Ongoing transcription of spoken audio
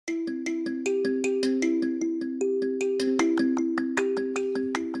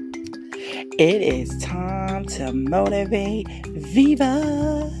It is time to motivate.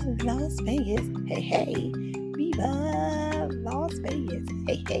 Viva Las Vegas. Hey, hey. Viva Las Vegas.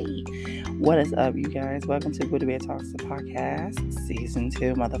 Hey, hey. What is up, you guys? Welcome to Buddha Bear Talks, the podcast, season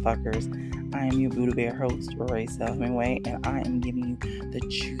 2, motherfuckers. I am your Buddha Bear host, Roy Selfmanway, and I am giving you the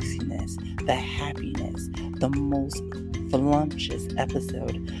juiciness, the happiness, the most voluptuous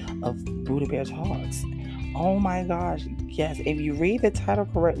episode of Buddha Bear Talks. Oh my gosh, yes, if you read the title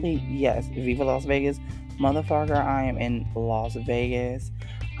correctly, yes, Viva Las Vegas, motherfucker, I am in Las Vegas.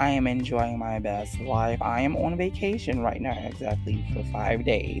 I am enjoying my best life. I am on vacation right now, exactly for 5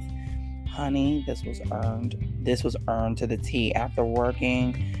 days. Honey, this was earned to the T after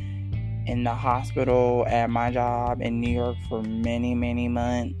working in the hospital at my job in New York for many, many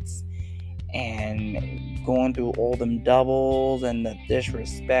months. And going through all them doubles and the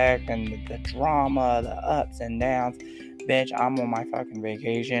disrespect and the drama, the ups and downs. Bitch, I'm on my fucking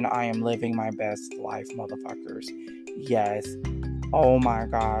vacation. I am living my best life, motherfuckers. Yes. Oh my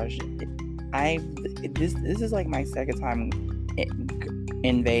gosh. This is like my second time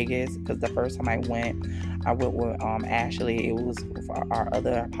in Vegas, because the first time I went with Ashley. It was for our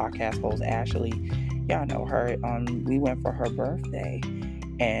other podcast host, Ashley. Y'all know her. We went for her birthday.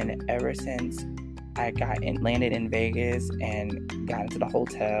 And ever since I landed in Vegas and got into the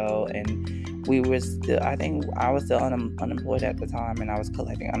hotel, and I think I was still unemployed at the time, and I was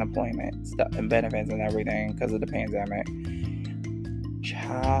collecting unemployment stuff and benefits and everything because of the pandemic.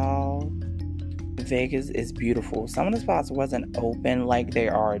 Child, Vegas is beautiful. Some of the spots wasn't open like they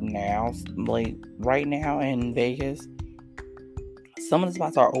are now. Like right now in Vegas, some of the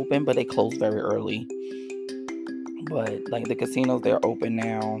spots are open, but they close very early. But like the casinos, they're open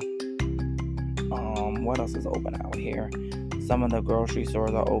now. What else is open out here? Some of the grocery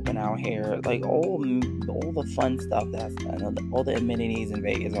stores are open out here. Like all the fun stuff all the amenities in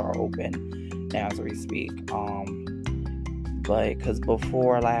Vegas are open now as we speak. But because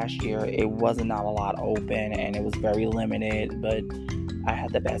before last year, it wasn't not a lot open and it was very limited. But I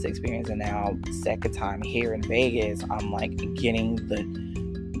had the best experience, and now second time here in Vegas, I'm like getting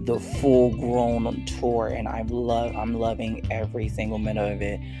the full grown tour, and I'm loving every single minute of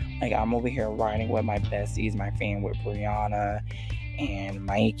it. Like, I'm over here riding with my besties, my fam, with Brianna and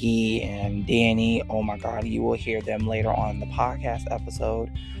Mikey and Danny. Oh my god, you will hear them later on in the podcast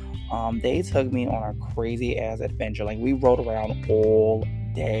episode. They took me on a crazy ass adventure. Like, we rode around all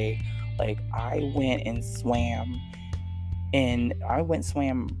day. Like, I went swam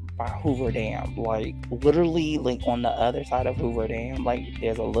by Hoover Dam, like literally like on the other side of Hoover Dam. Like,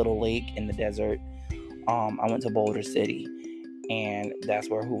 there's a little lake in the desert. I went to Boulder City, and that's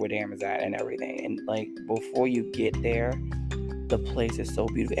where Hoover Dam is at and everything. And like, before you get there, the place is so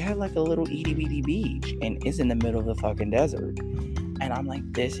beautiful. It had like a little itty bitty beach, and it's in the middle of the fucking desert. And I'm like,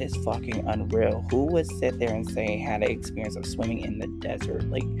 this is fucking unreal. Who would sit there and say had an experience of swimming in the desert?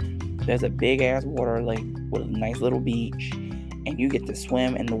 Like, there's a big ass water, like with a nice little beach, and you get to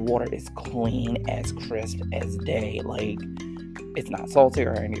swim, and the water is clean as crisp as day. Like, it's not salty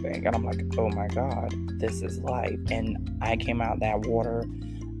or anything. And I'm like, oh my god, this is life. And I came out that water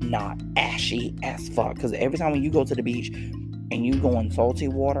not ashy as fuck. Because every time when you go to the beach and you go in salty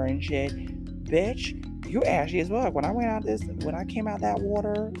water and shit, bitch, you're ashy as fuck. When I came out that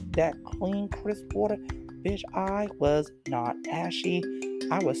water, that clean, crisp water, bitch, I was not ashy.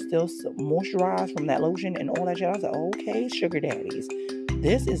 I was still moisturized from that lotion and all that shit. I was like, okay, sugar daddies,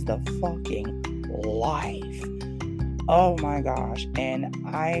 this is the fucking life. Oh my gosh. And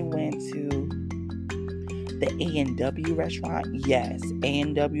I went to the A&W restaurant. Yes,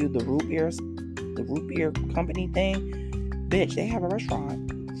 A&W, the root beer company thing. Bitch, they have a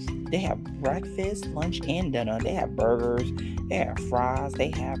restaurant. They have breakfast, lunch, and dinner. They have burgers. They have fries.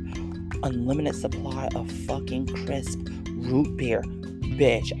 They have unlimited supply of fucking crisp root beer.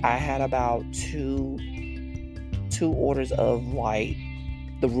 Bitch, I had about two orders of like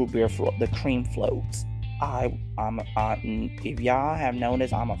the root beer the cream floats. If y'all have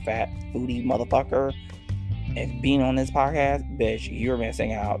noticed, I'm a fat foodie motherfucker. If being on this podcast, bitch, you're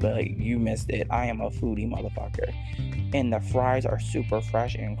missing out. Like, you missed it. I am a foodie motherfucker. And the fries are super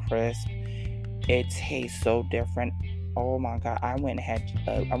fresh and crisp. It tastes so different. Oh my god, I went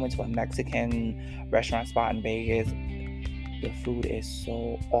to a Mexican restaurant spot in Vegas. The food is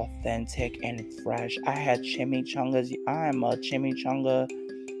so authentic and fresh. I had chimichangas. I am a chimichanga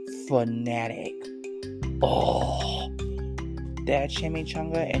fanatic. Oh, that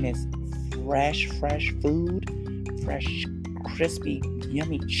chimichanga, and it's fresh food, fresh, crispy,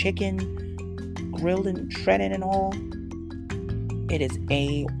 yummy chicken, grilled and shredded and all. It is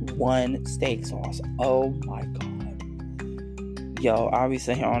A1 steak sauce. Oh my god. Yo, I'll be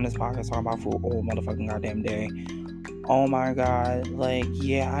sitting here on this podcast talking about food all motherfucking goddamn day. Oh my god, like,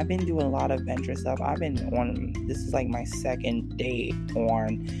 yeah, I've been doing a lot of adventure stuff. This is like my second day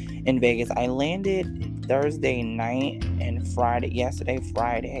in Vegas. I landed Thursday night and yesterday,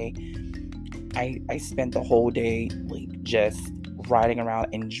 Friday, I spent the whole day, like, just riding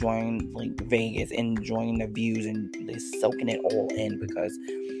around, enjoying, like, Vegas, enjoying the views, and just soaking it all in, because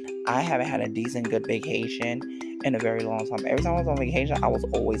I haven't had a decent, good vacation in a very long time. Every time I was on vacation, I was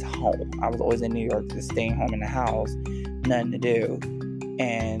always home. I was always in New York, just staying home in the house, nothing to do,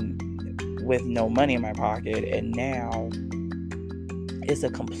 and with no money in my pocket. And now it's a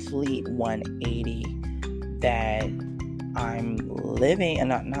complete 180 that I'm living, and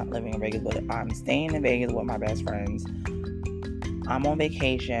not living in Vegas, but I'm staying in Vegas with my best friends. I'm on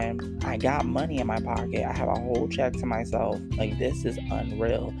vacation. I got money in my pocket. I have a whole check to myself. Like, this is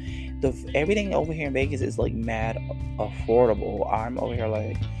unreal. Everything over here in Vegas is, like, mad affordable. I'm over here,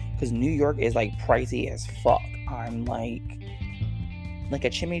 like, because New York is, like, pricey as fuck. I'm like a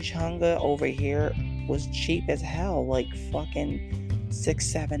chimichanga over here was cheap as hell, like fucking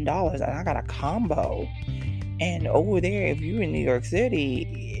 $6-7, and I got a combo. And over there, if you're in New York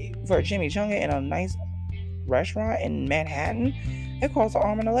City, for a chimichanga in a nice restaurant in Manhattan, it costs an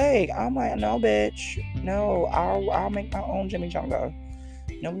arm and a leg. I'm like, no, bitch, no, I'll make my own chimichanga.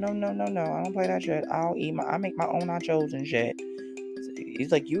 No, I don't play that shit. I make my own nachos and shit.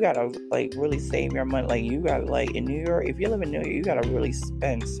 It's like, you gotta, like, really save your money. Like, you gotta, like, in New York, if you live in New York, you gotta really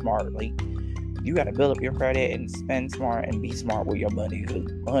spend smart. Like, you gotta build up your credit and spend smart and be smart with your money. Because,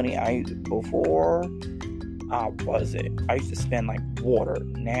 honey, before I used to spend like water.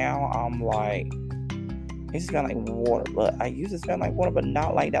 Now I'm like, I used to spend like water, but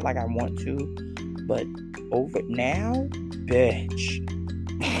not like that, like I want to. But over now, bitch,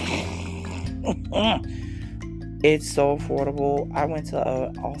 it's so affordable. I went to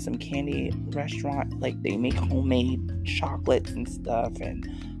an awesome candy restaurant. Like, they make homemade chocolates and stuff, and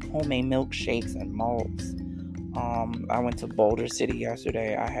homemade milkshakes and malts. I went to Boulder City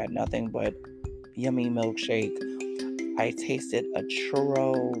yesterday. I had nothing but yummy milkshake. I tasted a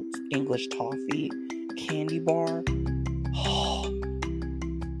churro English toffee candy bar. Oh,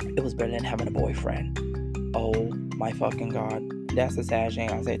 it was better than having a boyfriend. Oh my fucking god. That's a sad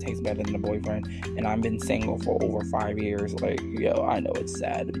shame. I say it tastes better than a boyfriend, and I've been single for over 5 years. Like, yo, I know it's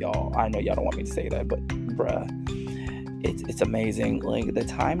sad, y'all. I know y'all don't want me to say that, but bruh, it's amazing. Like, the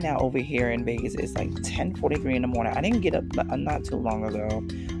time now over here in Vegas is like 10:43 in the morning. I didn't get up not too long ago.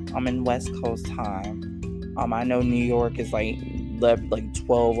 I'm in West Coast time. I know New York is like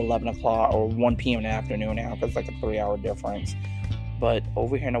 12, 11 o'clock or 1 p.m. in the afternoon now, because it's like a 3-hour difference. But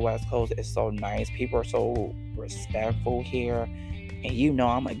over here in the West Coast, it's so nice. People are so respectful here. And you know,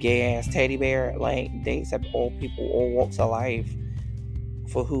 I'm a gay-ass teddy bear. Like, they accept all people, all walks of life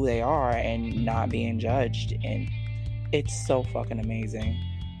for who they are and not being judged. And it's so fucking amazing.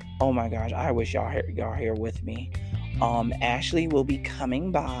 Oh my gosh, I wish y'all here with me. Ashley will be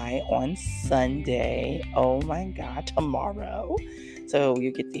coming by on Sunday. Oh my god, tomorrow. So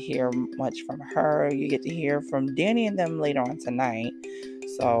you get to hear much from her. You get to hear from Danny and them later on tonight.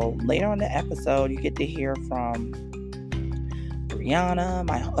 So later on the episode, you get to hear from Brianna,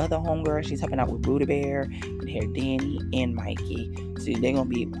 my other homegirl. She's helping out with Buddha Bear. You can hear Danny and Mikey. So they're going to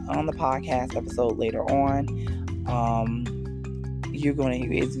be on the podcast episode later on.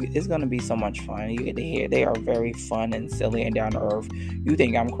 It's gonna be so much fun. You get to hear they are very fun and silly and down to earth. You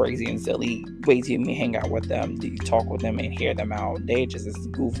think I'm crazy and silly? Wait till you hang out with them, you talk with them and hear them out. They're just as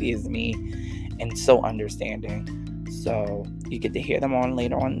goofy as me and so understanding. So you get to hear them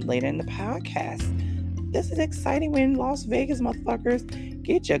later in the podcast. This is exciting. We're in Las Vegas, motherfuckers.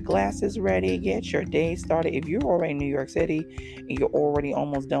 Get your glasses ready. Get your day started. If you're already in New York City and you're already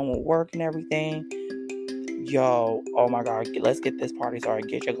almost done with work and everything, yo, oh my god, let's get this party started.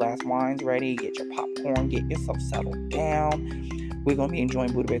 Get your glass wines ready, get your popcorn, get yourself settled down. We're going to be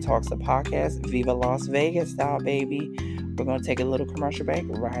enjoying Buddha Bear Talks, the podcast, Viva Las Vegas style, baby. We're going to take a little commercial break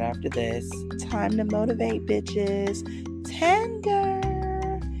right after this. Time to motivate, bitches. Tender.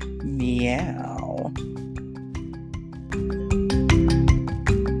 Meow.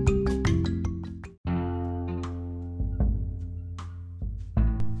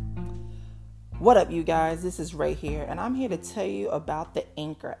 What up, you guys? This is Ray here, and I'm here to tell you about the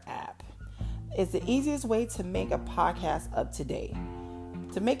Anchor app. It's the easiest way to make a podcast up to date.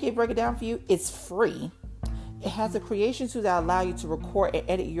 To break it down for you, it's free. It has a creation tool that allows you to record and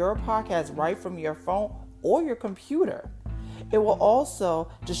edit your podcast right from your phone or your computer. It will also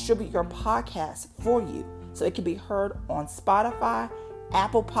distribute your podcast for you, so it can be heard on Spotify,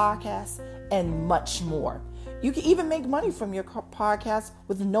 Apple Podcasts, and much more. You can even make money from your podcast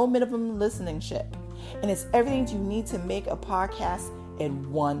with no minimum listenership. And it's everything you need to make a podcast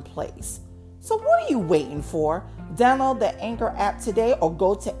in one place. So what are you waiting for? Download the Anchor app today or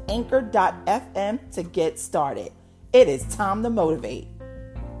go to anchor.fm to get started. It is time to motivate.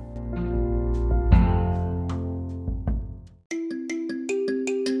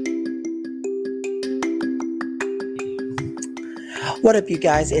 What up, you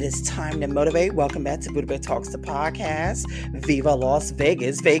guys? It is time to motivate. Welcome back to Buddha Bear Talks, the podcast. Viva Las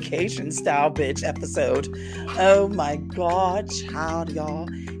Vegas vacation style bitch episode. Oh my God, child, y'all.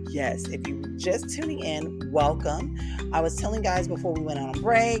 Yes, if you were just tuning in, welcome. I was telling guys before we went on a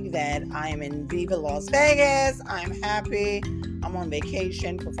break that I am in Viva Las Vegas. I'm happy. I'm on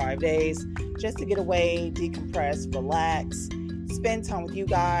vacation for 5 days just to get away, decompress, relax, spend time with you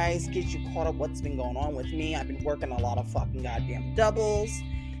guys, get you caught up what's been going on with me. I've been working a lot of fucking goddamn doubles,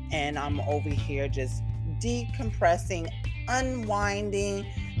 and I'm over here just decompressing, unwinding,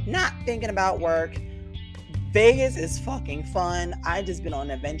 not thinking about work. Vegas is fucking fun. I just been on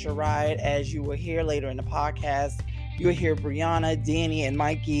an adventure ride. As you will hear later in the podcast, you'll hear Brianna, Danny, and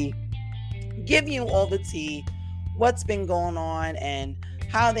Mikey give you all the tea, what's been going on, and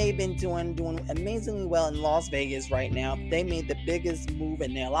how they've been doing amazingly well in Las Vegas right now. They made the biggest move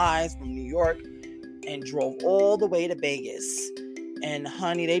in their lives from New York and drove all the way to Vegas. And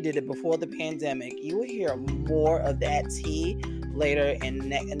honey, they did it before the pandemic. You will hear more of that tea later in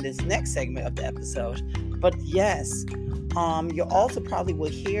this next segment of the episode. But yes, you also probably will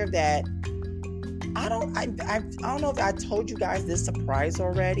hear that I don't know if I told you guys this surprise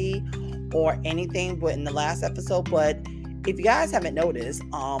already or anything, but in the last episode, but if you guys haven't noticed,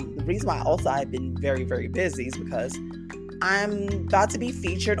 the reason why also I've been very, very busy is because I'm about to be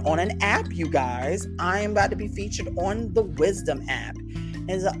featured on an app, you guys. I am about to be featured on the Wisdom app.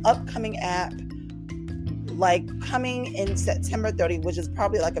 It's an upcoming app, like coming in September 30th, which is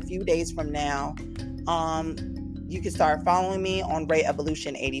probably like a few days from now. You can start following me on Ray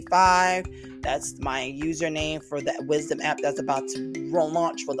Evolution 85. That's my username for the Wisdom app that's about to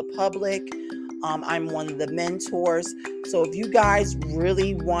launch for the public. I'm one of the mentors. So if you guys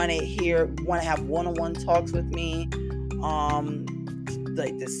really want to have one-on-one talks with me,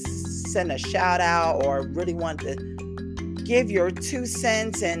 like to send a shout out or really want to give your 2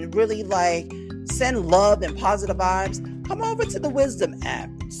 cents and really like send love and positive vibes, come over to the Wisdom app.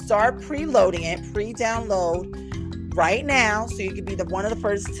 Start preloading it, pre-download right now, so you can be one of the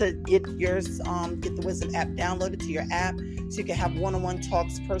first to get yours, get the Wisdom app downloaded to your app, so you can have one-on-one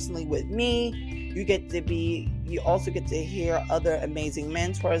talks personally with me. You also get to hear other amazing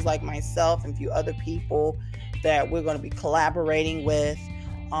mentors like myself and a few other people that we're going to be collaborating with.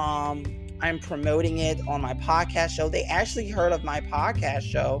 I'm promoting it on my podcast show. They actually heard of my podcast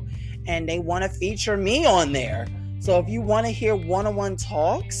show and they want to feature me on there. So if you want to hear one-on-one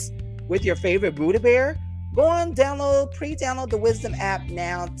talks with your favorite Buddha Bear, go on, pre-download the Wisdom app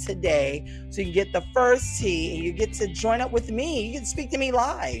now today so you can get the first tea and you get to join up with me. You can speak to me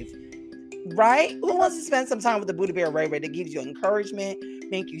live, right? Who wants to spend some time with the Buddha Bear Ray that gives you encouragement,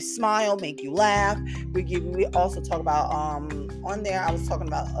 make you smile, make you laugh? We also talk about, on there, I was talking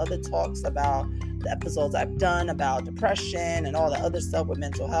about other talks about the episodes I've done about depression and all the other stuff with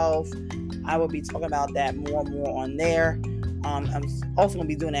mental health. I will be talking about that more and more on there. I'm also going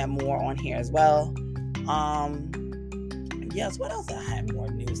to be doing that more on here as well. Yes, what else? I have more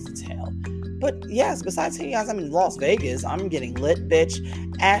news to tell. But yes, besides telling you guys I'm in Las Vegas, I'm getting lit, bitch.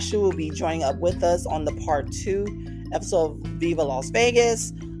 Ashley will be joining up with us on the part 2 episode of Viva Las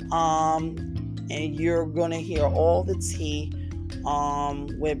Vegas. And you're going to hear all the tea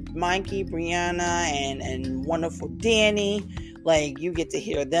with Mikey, Brianna, and wonderful Danny. Like, you get to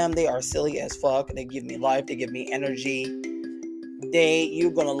hear them. They are silly as fuck. They give me life. They give me energy.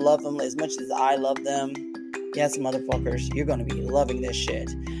 You're going to love them as much as I love them. Yes, motherfuckers, you're going to be loving this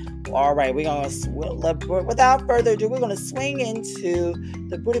shit. All right, without further ado, we're going to swing into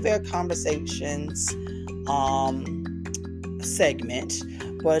the Buddha Bear Conversations segment.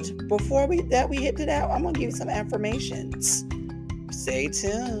 But before we hit to that, I'm going to give you some affirmations. Stay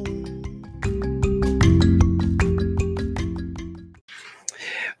tuned.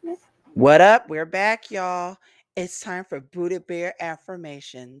 What up? We're back, y'all. It's time for Buddha Bear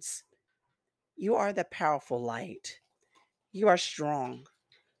affirmations. You are the powerful light. You are strong.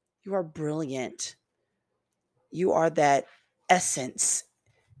 You are brilliant. You are that essence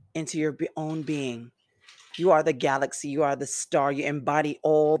into your own being. You are the galaxy. You are the star. You embody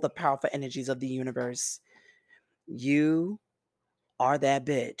all the powerful energies of the universe. You are that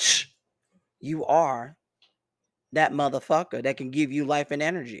bitch. You are that motherfucker that can give you life and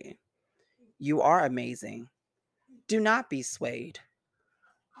energy. You are amazing. Do not be swayed.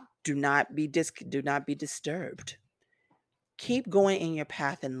 Do not be disturbed. Keep going in your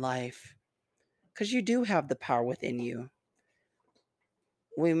path in life, because you do have the power within you.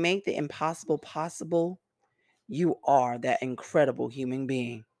 When we make the impossible possible, you are that incredible human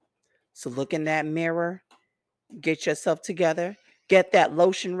being. So look in that mirror, get yourself together, get that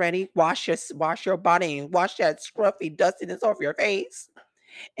lotion ready, wash your body and wash that scruffy dustiness off your face,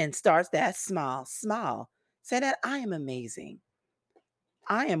 and starts that smile. Smile. Say that I am amazing.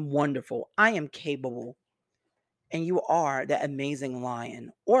 I am wonderful. I am capable. And you are that amazing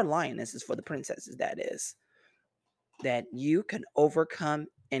lion or lioness is for the princesses, that is. That you can overcome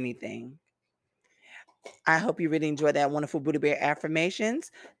anything. I hope you really enjoyed that wonderful Buddha Bear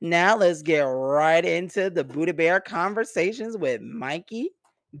affirmations. Now let's get right into the Buddha Bear conversations with Mikey,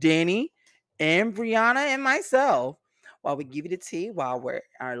 Danny, and Brianna and myself while we give you the tea while we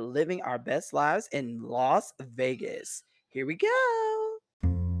are living our best lives in Las Vegas. Here we go.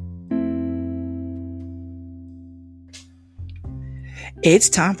 It's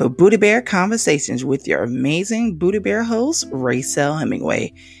time for Buddha Bear Conversations with your amazing Buddha Bear host, Raycel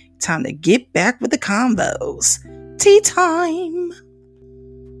Hemingway. Time to get back with the combos. Tea time.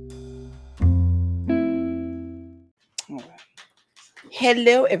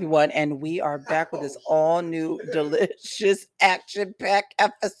 Hello, everyone, and we are back with this all new, delicious, action-packed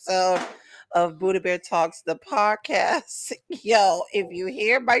episode of Buddha Bear Talks, the podcast. Yo, if you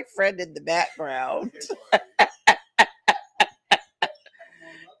hear my friend in the background,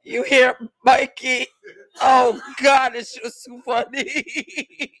 you hear Mikey. Oh, God, it's just so funny.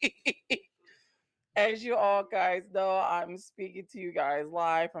 As you all guys know, I'm speaking to you guys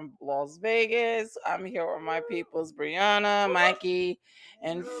live from Las Vegas. I'm here with my peoples, Brianna, Mikey,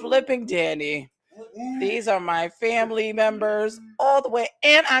 and flipping Danny. These are my family members all the way.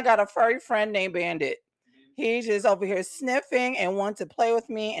 And I got a furry friend named Bandit. He's just over here sniffing and wants to play with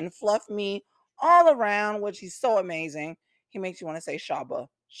me and fluff me all around, which he's so amazing. He makes you want to say Shaba.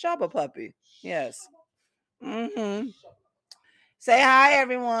 Shaba puppy. Yes. Mm-hmm. Say hi,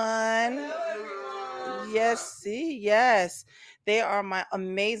 everyone. Yes, see, yes. They are my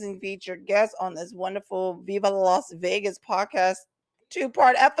amazing featured guests on this wonderful Viva Las Vegas podcast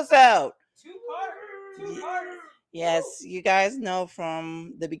 2-part episode. Two-part. Yes, you guys know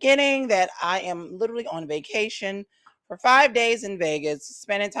from the beginning that I am literally on vacation for 5 days in Vegas,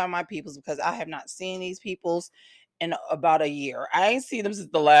 spending time with my peoples because I have not seen these peoples in about a year. I ain't seen them since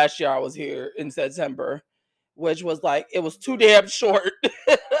the last year I was here in September, which was like, it was too damn short.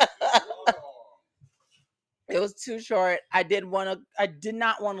 It was too short. I did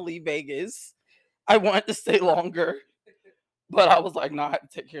not want to leave Vegas. I wanted to stay longer, but I was like, no, I have to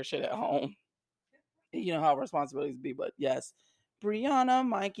take care of shit at home. You know how responsibilities be, but yes. Brianna,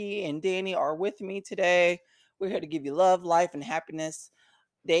 Mikey, and Danny are with me today. We're here to give you love, life, and happiness.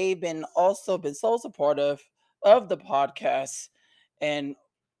 They've been so supportive of the podcast, and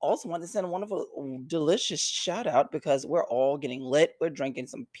also want to send a wonderful, delicious shout out because we're all getting lit. We're drinking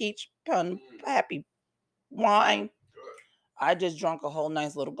some peach pun happy wine. I just drank a whole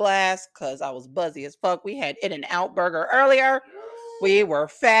nice little glass because I was buzzy as fuck. We had In-N-Out burger earlier. We were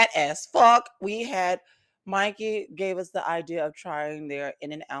fat as fuck. Mikey gave us the idea of trying their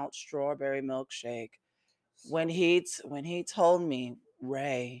In-N-Out strawberry milkshake. When he told me,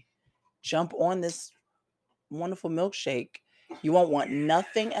 Ray, jump on this wonderful milkshake. You won't want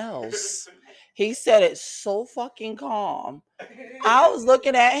nothing else. He said it so fucking calm. I was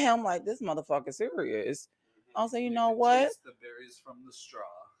looking at him like, this motherfucker serious. I was like, you know what? The berries from the straw.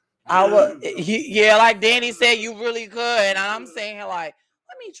 Yeah, like Danny said, you really could. And I'm saying, like,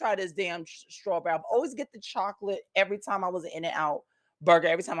 let me try this damn strawberry. I always get the chocolate every time I was in and out burger,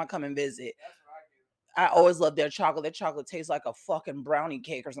 every time I come and visit. I always love their chocolate. Their chocolate tastes like a fucking brownie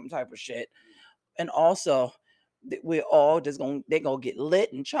cake or some type of shit. And also, we're all they're gonna get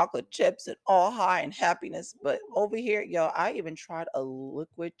lit and chocolate chips and all high and happiness. But over here, yo, I even tried a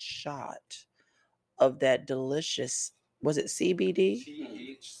liquid shot of that delicious, was it CBD?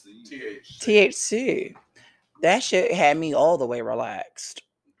 THC. That shit had me all the way relaxed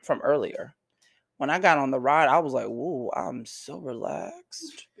from earlier. When I got on the ride, I was like, "Ooh, I'm so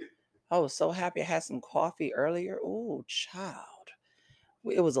relaxed." I was so happy. I had some coffee earlier. Ooh, child.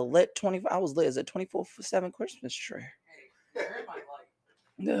 It was a lit 24. I was lit as a 24/7 Christmas tree.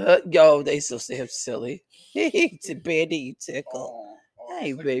 Yo, they still say I'm silly. Baby, you tickle.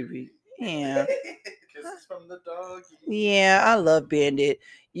 Hey, baby. Yeah. Kisses from the dog. Yeah, I love Bandit.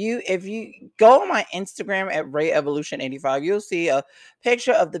 If you go on my Instagram at Ray Evolution 85, you'll see a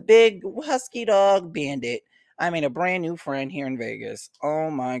picture of the big husky dog Bandit. I mean, a brand new friend here in Vegas. Oh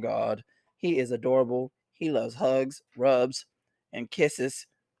my God. He is adorable. He loves hugs, rubs, and kisses.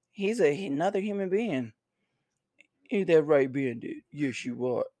 He's another human being. Ain't that right, Bandit? Yes, you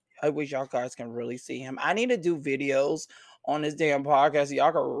are. I wish y'all guys can really see him. I need to do videos on this damn podcast so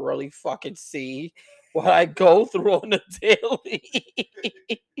y'all can really fucking see what I go through on the daily. Be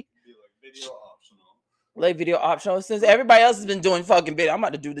like video optional. Like video optional. Since everybody else has been doing fucking video, I'm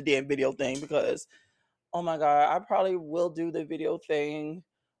about to do the damn video thing because, oh my god, I probably will do the video thing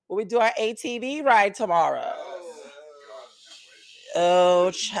when we do our ATV ride tomorrow. Oh,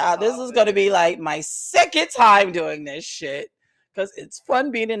 child, this is going to be like my second time doing this shit because it's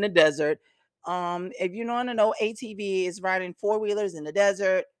fun being in the desert. If you want to know, ATV is riding four-wheelers in the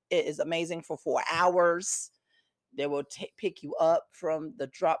desert. It is amazing for 4 hours. They will pick you up from the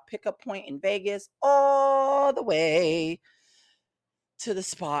drop pickup point in Vegas all the way to the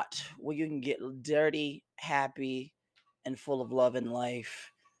spot where you can get dirty, happy, and full of love and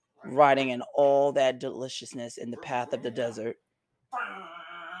life, riding in all that deliciousness in the path of the desert.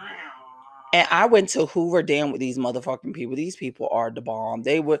 And I went to Hoover Dam with these motherfucking people. These people are the bomb.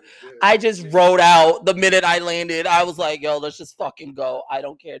 I just rode out the minute I landed. I was like, yo, let's just fucking go. I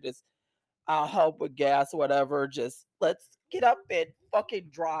don't care. I'll help with gas or whatever. Just let's get up and fucking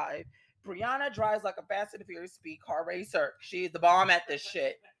drive. Brianna drives like a Fast and Furious speed car racer. She's the bomb at this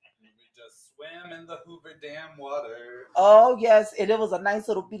shit. We just swam in the Hoover Dam water. Oh, yes. And it was a nice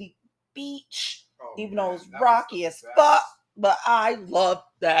little bitty beach. Even though it was rocky as fuck. But I loved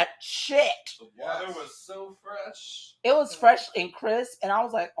that shit. The water was so fresh. It was fresh and crisp. And I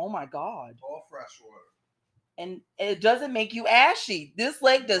was like, oh my God. All fresh water. And it doesn't make you ashy. This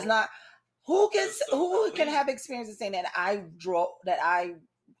lake does not. Who can have experiences saying that I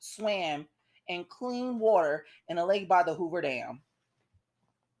swam in clean water in a lake by the Hoover Dam?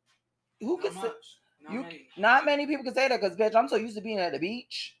 Who can say? Not many people can say that because, bitch, I'm so used to being at the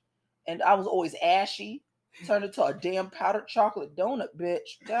beach, and I was always ashy, turned into a damn powdered chocolate donut,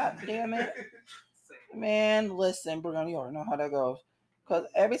 bitch. God damn it, man. Listen, Brianna, you already know how that goes. Because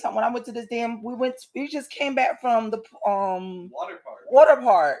every time when I went to this damn, we just came back from the water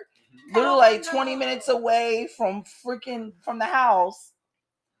park. Literally like 20 minutes away from the house.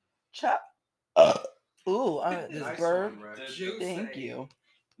 This bird. Thank you.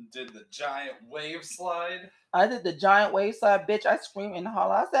 Did the giant wave slide? I did the giant wave slide, bitch. I screamed and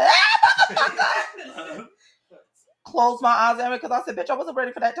hollered. I said, motherfucker! Closed my eyes at it because I said, bitch, I wasn't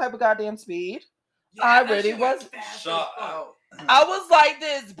ready for that type of goddamn speed. Yeah, I really was. Shut up. I was like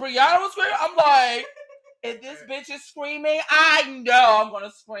this. Brianna was screaming. I'm like, if this bitch is screaming, I know I'm going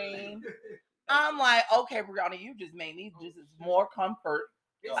to scream. I'm like, okay, Brianna, you just made me just more comfort.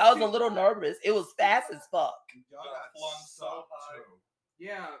 I was a little nervous. It was fast as fuck. Y'all got flung so high.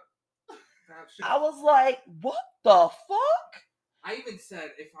 Yeah. I was like, what the fuck? I even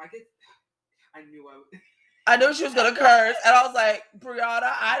said, I knew I would. I knew she was going to curse. And I was like,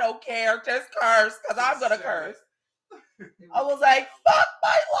 Brianna, I don't care. Just curse because I'm going to curse. I was like, fuck my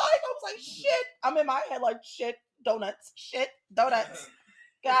life. I was like, shit. I'm in my head like, shit, donuts. Shit, donuts.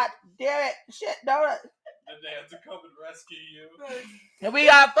 God damn it. Shit, donuts. And they had to come and rescue you. And we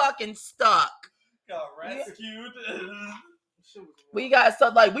got fucking stuck. Got rescued. We got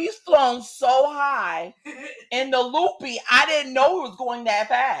stuck. Like, we flown so high in the loopy. I didn't know it was going that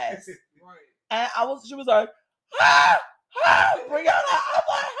fast. Right. And she was like, ah, ah, Brianna. I'm like,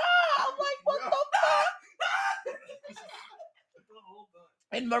 ah. I'm like, what the fuck?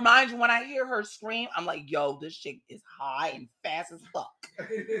 And remind you, when I hear her scream, I'm like, yo, this shit is high and fast as fuck.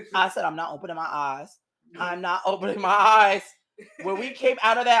 I said, I'm not opening my eyes. I'm not opening my eyes. When we came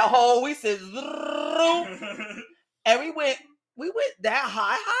out of that hole, we said, and we went that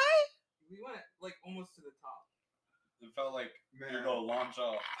high? We went like almost to the top. It felt like you're going to launch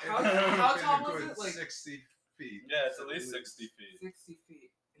off. How tall was it? Like 60 feet. Yeah, it's at least 60 feet. 60 feet.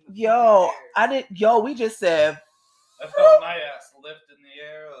 We just said, I felt my ass lift in the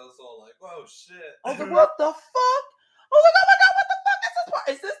air. I was all like, whoa, shit. I was like, what the fuck? I was like, oh my God, what the fuck is this part?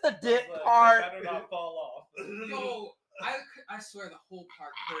 Is this the dip part? I better not fall off. Yo, I swear the whole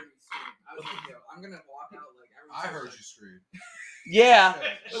park heard me scream. I was like, yo, I'm going to walk out like every I heard you scream. Yeah.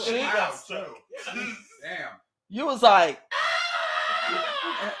 Damn. You was like,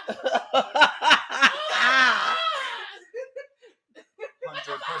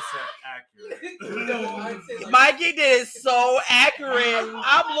 100% accurate. No, I'd say like, Mikey did it so accurate.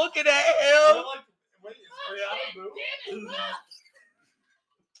 I'm looking at him. Wait, is Brianna moving?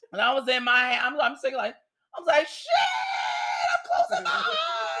 And I was in my hand. I'm singing like, I was like, shit, I'm closing my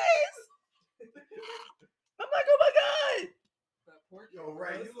eyes. I'm like, oh my God. Yo,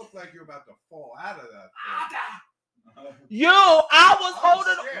 Ray, you look like you're about to fall out of that thing. Yo, I was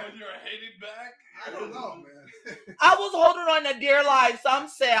holding. When you were heading back? I don't know, man. I was holding on to dear life. Some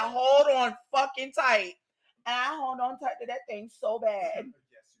said, hold on fucking tight. And I hold on tight to that thing so bad.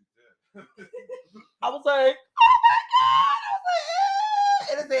 Yes, you did. I was like, oh my God. I was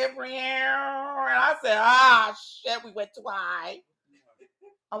like, and it said, and I said, ah, shit, we went too high.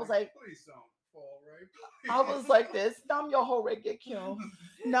 I was like, please don't fall, right? I was like this. Nam your whole ring get killed.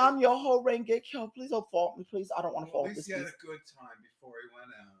 Nam your whole ring get killed. Please don't fault me, please. I don't want to fault At least this. he had Piece. a good time before he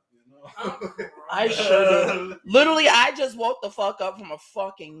went out, you know. I sure did. Literally, I just woke the fuck up from a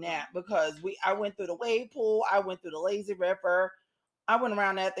fucking nap because I went through the wave pool. I went through the lazy river. I went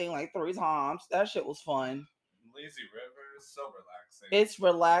around that thing like 3 times. That shit was fun. Lazy river is so relaxing. It's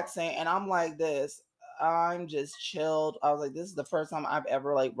relaxing, and I'm like this. I'm just chilled. I was like, this is the first time I've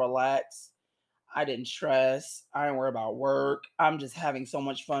ever like relaxed. I didn't stress. I didn't worry about work. I'm just having so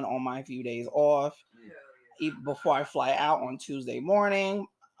much fun on my few days off. Even before I fly out on Tuesday morning,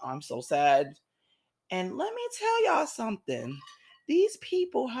 I'm so sad. And let me tell y'all something. These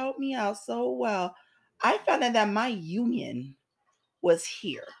people helped me out so well. I found out that my union was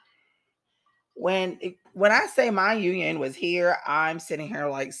here. When I say my union was here, I'm sitting here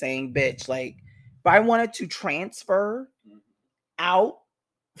like saying, bitch, like if I wanted to transfer out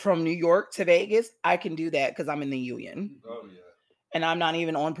from New York to Vegas, I can do that because I'm in the union. Oh, yeah. And I'm not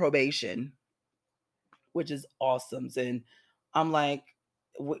even on probation, which is awesome. And I'm like,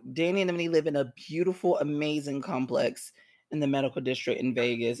 Danny and Emily live in a beautiful, amazing complex in the medical district in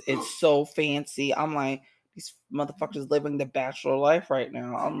Vegas. It's so fancy. I'm like, these motherfuckers living the bachelor life right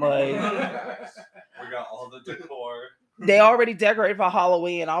now. I'm like, we got all the decor. They already decorated for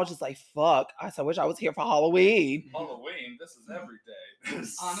Halloween. I was just like, fuck. I wish I was here for Halloween. Halloween, this is every day.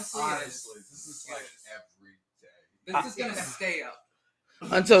 Honestly, this is like every day. This is gonna stay up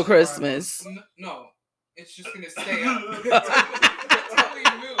Until Christmas. No, it's just gonna stay up until we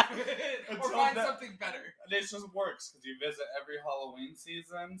move or find something better. It just works because you visit every Halloween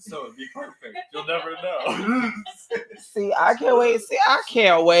season, so it'd be perfect. You'll never know. See, I can't wait. I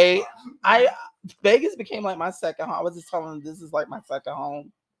can't wait. Vegas became like my second home. I was just telling them this is like my second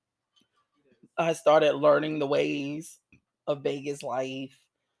home. I started learning the ways of Vegas life.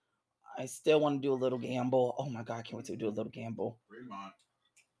 I still want to do a little gamble. Oh my God, I can't wait to do a little gamble. Fremont.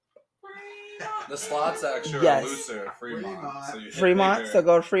 The slots actually Yes. are looser at Fremont. So you hit Fremont, bigger. so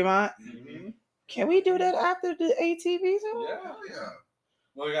go to Fremont. Mm-hmm. Can we do that after the ATV too? Yeah.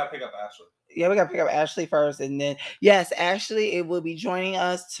 Well, we gotta pick up Ashley. Yeah, we gotta pick up Ashley first, and then yes, Ashley, it will be joining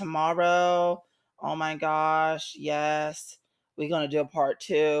us tomorrow. Oh my gosh, yes, we're gonna do a part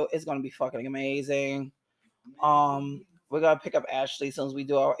 2. It's gonna be fucking amazing. We're gonna pick up Ashley as soon as we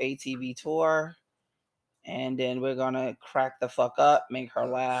do our ATV tour, and then we're gonna crack the fuck up, make her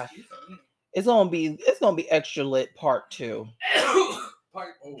laugh. It's gonna be extra lit part 2.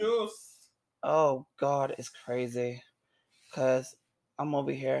 Part Oh God, it's crazy, cause I'm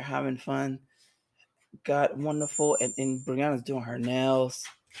over here having fun. God, wonderful, and Brianna's doing her nails.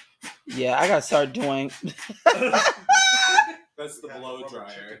 Yeah, I gotta start doing. That's the blow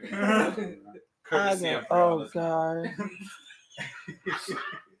dryer. Courtesy of Oh Brianna's God,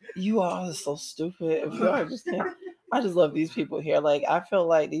 you all are so stupid. If y'all just can't, I just love these people here. Like I feel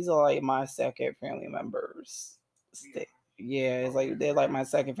like these are like my second family members. Yeah, it's like they're like my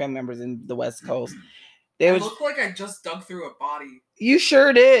second family members in the West Coast. It looked like I just dug through a body. You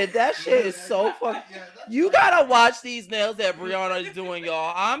sure did. That shit is so fucking. You gotta watch these nails that Brianna is doing,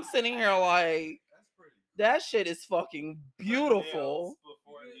 y'all. I'm sitting here like, that shit is fucking beautiful.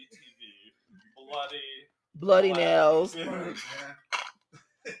 Before ATV. Bloody nails.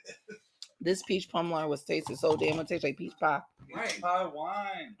 This peach plum wine was tasted so damn. It tastes like peach pie. Peach pie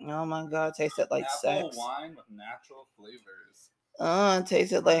wine. Oh my God, tasted like Apple sex. wine with natural flavors. It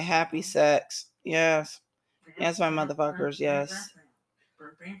tasted like happy sex. Yes. Yes, my motherfuckers. Yes.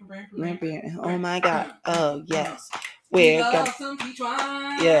 Oh my God. Oh yes. We got some peach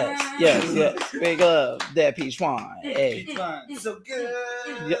wine. Yes. We love that peach wine. Hey. Peach wine. So good.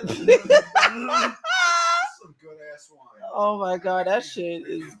 Yep. Some good ass wine. Oh my God, that shit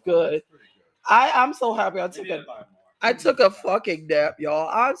is good. I'm so happy I took a fucking nap, y'all.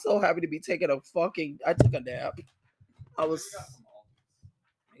 I'm so happy to be taking I took a nap. I was.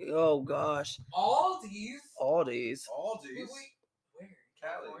 Oh gosh. Aldi's. Aldi's. Wait, where?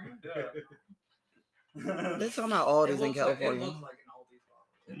 California. They're talking about Aldi's in California. It looked like an Aldi's bottle.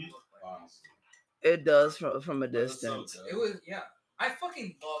 It looked like It does from a distance. So it was, yeah. I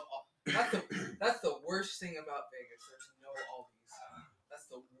fucking love Aldi's. That's the worst thing about Vegas. There's no Aldi's. That's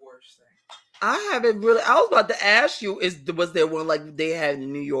the worst thing. I haven't really. I was about to ask you, was there one like they had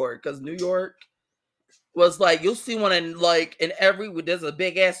in New York? Because New York, was like you'll see one in every there's a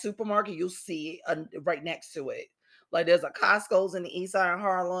big ass supermarket, you'll see right next to it. Like there's a Costco's in the east side of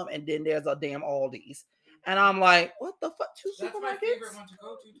Harlem, and then there's a damn Aldi's. And I'm like, what the fuck? Two That's supermarkets? my favorite one to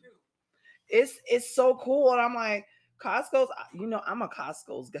go to too. It's so cool. And I'm like, Costco's, I'm a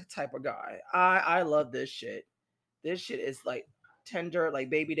Costco's type of guy. I love this shit. This shit is like tender, like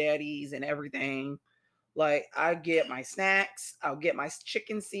baby daddies and everything. Like I get my snacks, I'll get my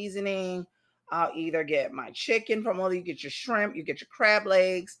chicken seasoning. I'll either get my chicken from you get your shrimp, you get your crab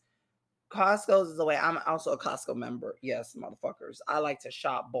legs. Costco's is the way. I'm also a Costco member. Yes, motherfuckers. I like to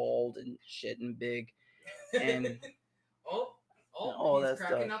shop bold and shit and big. And all he's that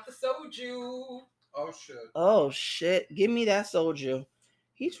cracking stuff. out the soju. Oh shit. Shit. Give me that soju.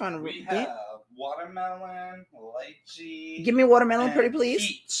 He's trying to We have watermelon, lychee. Give me watermelon, and pretty please.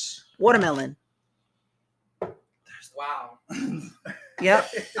 Peach. Watermelon. Wow. Yep.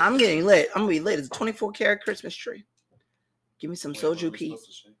 I'm getting lit. I'm gonna be lit. It's a 24 karat Christmas tree. Give me some Wait, were soju we peach. supposed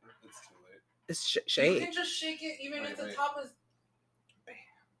to shake it? It's too late. It's You shade. can just shake it even if the Wait. top is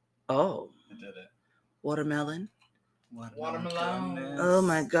Oh, I did it. watermelon. Watermelon. Oh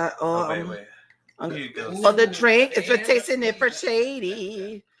my god. Oh, wait. I'm- Here it goes. oh, the drink is for And- tasting it for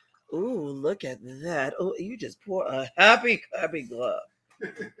shady. Ooh, look at that. Oh, you just pour a happy glove.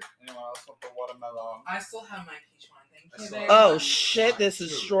 Anyone else want the watermelon? I still have my peach wine. Thank you I very saw- Oh much. shit, this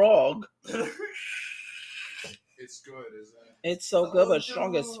is strong. It's good, isn't it? It's so good, but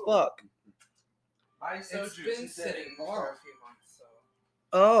strong as fuck. Hi, It's soju been today. sitting for a few months, so.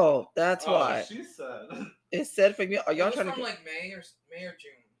 Oh, that's Oh, why. she said. It said for me. Are It y'all was trying to from get, like May or June.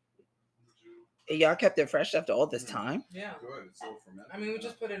 y'all kept it fresh after all this time? Yeah. Good. It's all fermented. I mean, we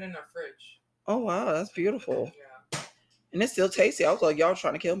just put it in our fridge. Oh wow, that's beautiful. Yeah. And it's still tasty. I was like, y'all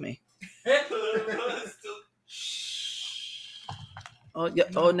trying to kill me. Oh yeah.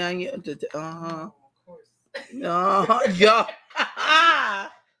 Oh now you. Oh, of course. No, yo,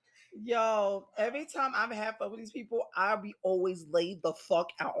 yo. Every time I've had fun with these people, I'll be always laid the fuck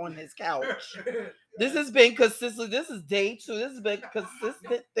out on this couch. This has been consistent. This is day 2. This has been a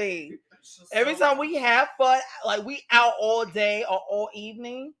consistent thing. Every time we have fun, like we out all day or all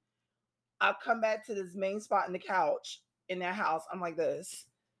evening, I'll come back to this main spot in the couch in their house. I'm like this.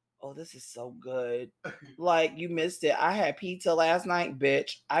 Oh, this is so good. Like you missed it. I had pizza last night,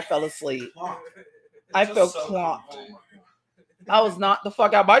 bitch. I fell asleep. I Just felt so clonked. comfy. I was not the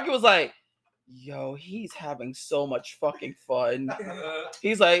fuck out. Mikey was like, yo, he's having so much fucking fun.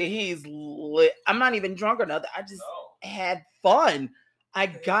 He's like, he's lit. I'm not even drunk or nothing. I just No. had fun. I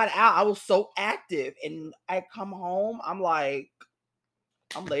got out. I was so active. And I come home, I'm like,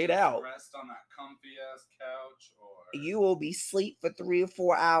 I'm laid Just out. Rest on that comfy ass couch, or You will be asleep for 3 or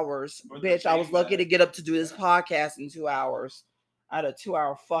 4 hours. Or the Bitch, I was beanbag. lucky to get up to do this Yeah. podcast in 2 hours. I had a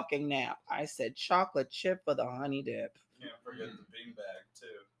 2-hour fucking nap. I said chocolate chip for the honey dip. can't forget the beanbag too.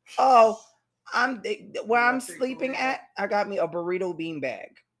 Oh, where I'm That big sleeping burrito. at, I got me a burrito beanbag.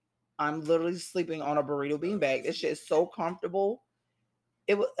 I'm literally sleeping on a burrito beanbag. This shit is so comfortable.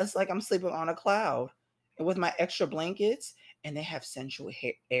 It's like I'm sleeping on a cloud. And with my extra blankets, and they have sensual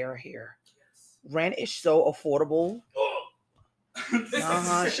air here. Rent is so affordable.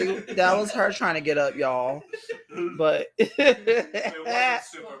 That was her trying to get up, y'all. But It wasn't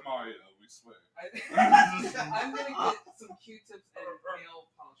Super Mario, we swear. I'm gonna get some Q-tips and nail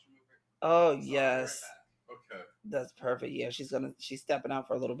polish remover. oh So I'll be right yes, back. Okay. that's perfect. Yeah, she's stepping out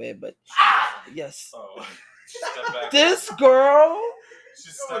for a little bit, but yes, Oh, she stepped back. this girl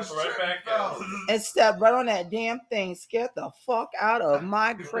She stepped right back out. and stepped right on that damn thing, scared the fuck out of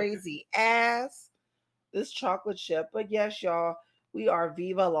my crazy ass. This chocolate chip, but yes, y'all, we are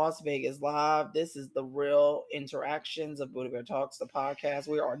Viva Las Vegas Live. This is the real interactions of Buddha Bear Talks, the podcast.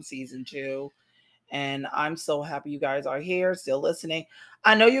 We are on season 2. And I'm so happy you guys are here, still listening.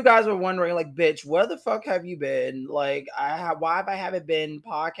 I know you guys were wondering, like, bitch, where the fuck have you been? Like, why have I haven't been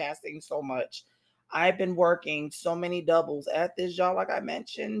podcasting so much? I've been working so many doubles at this job, like I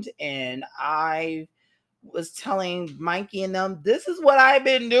mentioned, and I was telling Mikey and them, this is what I've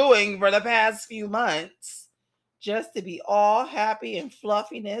been doing for the past few months, just to be all happy and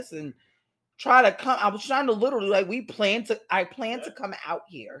fluffiness and try to come. I was trying to literally, like, I plan to come out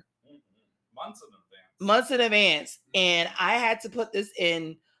here Months in advance. months in advance, and I had to put this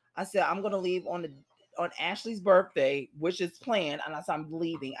in. I said I'm gonna leave on Ashley's birthday, which is planned, and I said I'm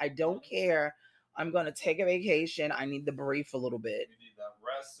leaving. I don't care. I'm gonna take a vacation. I need to breathe a little bit You need that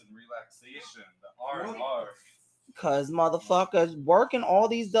rest and relaxation. The R&R. because motherfuckers working all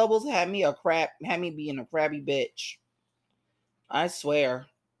these doubles had me being a crabby bitch. I swear,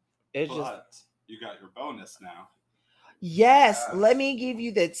 it's just But you got your bonus now. Yes, let me give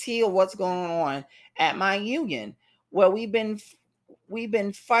you the tea of what's going on at my union. Well, we've been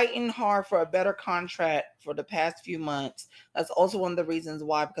fighting hard for a better contract for the past few months. That's also one of the reasons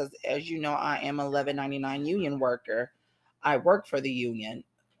why, because as you know, I am an 1199 union worker. I work for the union.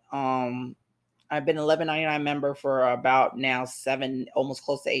 I've been an 1199 member for about now 7, almost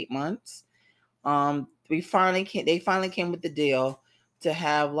close to 8 months. They finally came with the deal to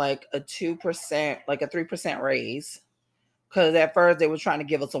have like a 2%, like a 3% raise. Because at first they were trying to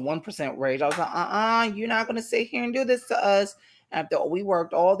give us a 1% raise. I was like, you're not going to sit here and do this to us. After we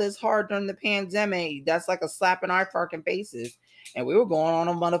worked all this hard during the pandemic, that's like a slap in our fucking faces. And we were going on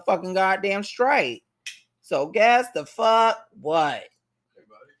a motherfucking goddamn strike. So guess the fuck what?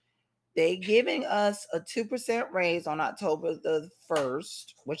 They giving us a 2% raise on October the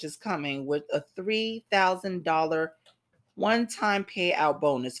 1st, which is coming, with a $3,000 one-time payout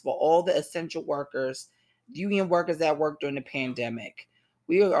bonus for all the essential workers, union workers that worked during the pandemic.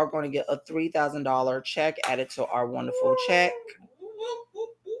 We are going to get a $3,000 check added to our wonderful check.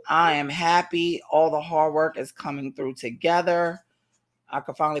 I am happy. All the hard work is coming through together. I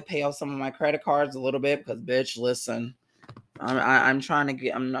could finally pay off some of my credit cards a little bit because, bitch, listen, I'm trying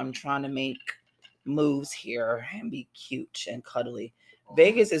to make moves here and be cute and cuddly.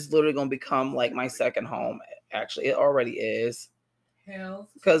 Vegas is literally going to become like my second home. Actually, it already is.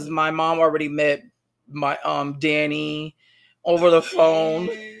 Because my mom already met my Danny over the phone,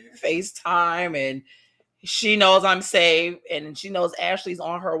 FaceTime, and she knows I'm safe, and she knows Ashley's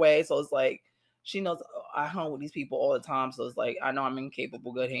on her way. So it's like she knows I hung with these people all the time. So it's like I know I'm in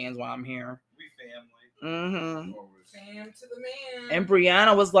capable, good hands while I'm here. We family. Mm-hmm. Fam to the man. And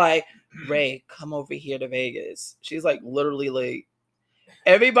Brianna was like, Ray, come over here to Vegas. She's like, literally, like,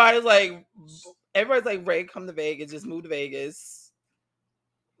 everybody's like, Ray, come to Vegas. Just move to Vegas.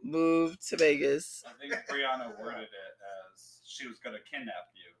 Move to Vegas. I think Brianna worded it as she was going to kidnap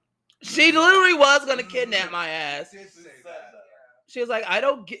you. She literally was going to kidnap my ass. She was like, I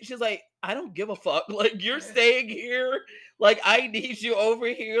don't give a fuck. Like, you're staying here. Like, I need you over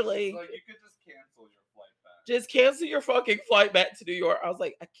here. Like you could just cancel your flight back. Just cancel your fucking flight back to New York. I was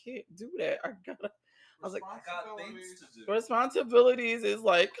like, I can't do that. I was like, I got things to do. Responsibilities is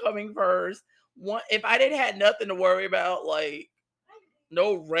like coming first. If I didn't have nothing to worry about, like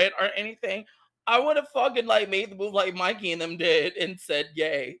no rent or anything, I would have fucking like made the move like Mikey and them did and said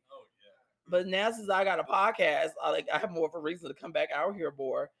yay. Oh yeah. But now since I got a podcast, I have more of a reason to come back out here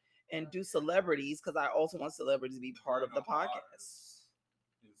more and do celebrities, because I also want celebrities to be part of the podcast.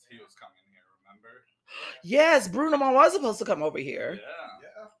 He was coming here, remember? Yes, Bruno Mars was supposed to come over here.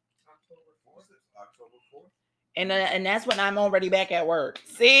 Yeah. October 4th. And that's when I'm already back at work.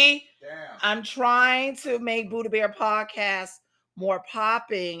 See? Damn. I'm trying to make Buddha Bear podcast more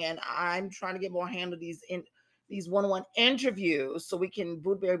popping, and I'm trying to get more handle these one-on-one interviews so we can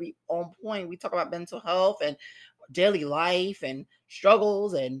Buddha Bear be on point. We talk about mental health and daily life and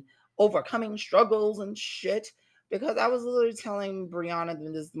struggles and overcoming struggles and shit. Because I was literally telling Brianna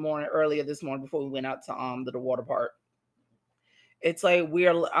earlier this morning before we went out to the water park. It's like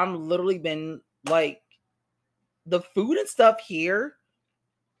I'm literally been like, the food and stuff here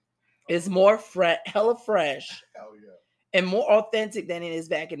is more hella fresh. Hell yeah. And more authentic than it is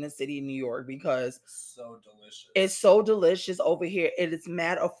back in the city of New York, because so delicious. It's so delicious over here. It is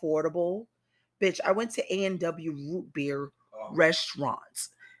mad affordable. Bitch, I went to A&W root beer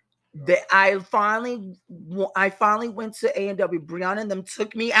restaurants. I finally went to A&W. Brianna and them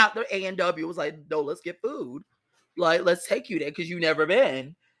took me out to A&W. It was like, no, let's get food. Like, let's take you there because you've never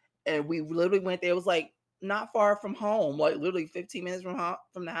been. And we literally went there. It was like not far from home, like literally 15 minutes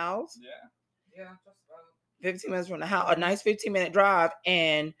from the house. Yeah, just about 15 minutes from the house. A nice 15-minute drive.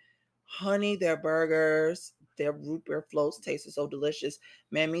 And honey, their burgers, their root beer floats tasted so delicious.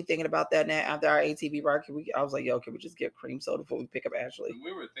 Man, me thinking about that now after our ATV ride, I was like, yo, can we just get cream soda before we pick up Ashley?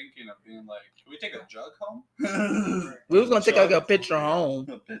 We were thinking of being like, can we take a jug home? We was going to take like a picture home.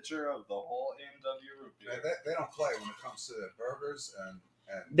 A picture of the whole A&W root beer. They don't play when it comes to their burgers and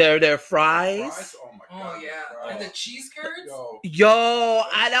their fries. Oh my god. Oh yeah, and the cheese curds. Yo,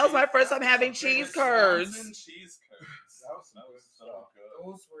 that was my first time having cheese curds. Cheese curds. That was so good.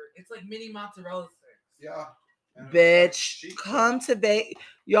 Those were. It's like mini mozzarella sticks. Yeah. Bitch, come to Vegas.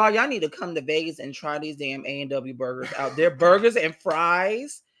 Y'all need to come to Vegas and try these damn A&W burgers out. Their burgers and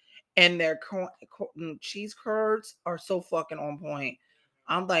fries and their cheese curds are so fucking on point.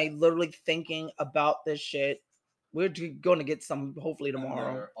 I'm like literally thinking about this shit. We're going to get some hopefully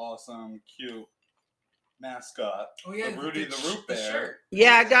tomorrow. Their awesome, cute mascot. Oh yeah, Rudy the root bear.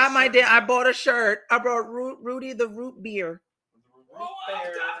 Yeah, I got I bought a shirt. I brought Rudy the root beer. Oh, I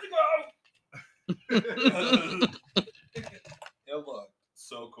have to go. It looked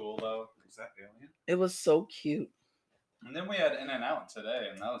so cool though. Is that alien? It was so cute. And then we had In-N-Out today,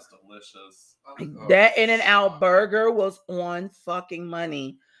 and that was delicious. That In-N-Out burger was on fucking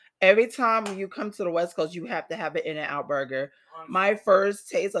money. Every time you come to the West Coast, you have to have an In-N-Out burger. My first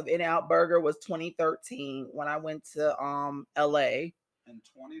taste of In-N-Out burger was 2013 when I went to LA. In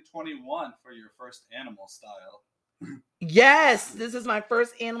 2021 for your first animal style. Yes, this is my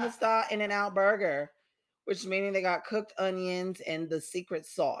first animal style In-N-Out burger, which meaning they got cooked onions and the secret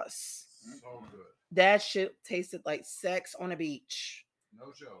sauce. So good. That shit tasted like sex on a beach. No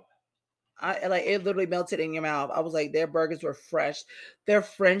joke. I like it literally melted in your mouth. I was like, their burgers were fresh. Their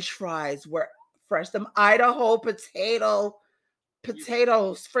French fries were fresh. Them Idaho potatoes,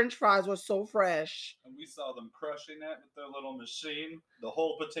 French fries were so fresh. And we saw them crushing it with their little machine, the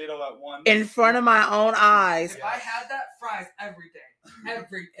whole potato at once. In front of my own eyes. If I had that, fries every day.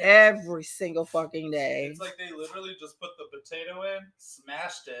 Every day. Every single fucking day. It's like they literally just put the potato in,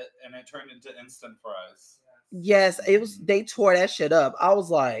 smashed it, and it turned into instant fries. Yes, it was. They tore that shit up. I was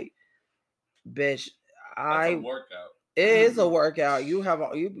like, bitch, That's a workout. It is a workout. You have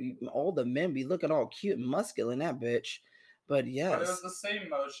all the men be looking all cute and muscular in that bitch. But yes, But it was the same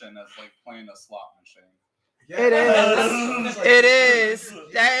motion as like playing a slot machine. Yeah. it is. It is.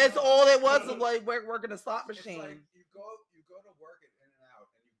 That is all it was. Like working a slot It's machine. like you go to work at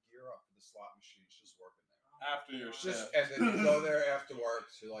In-N-Out and you gear up for the slot machine. It's just working there. After your shift. And then you go there after work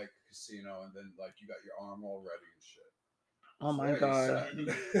to like casino, and then like you got your arm all ready and shit. Oh my Ready, god,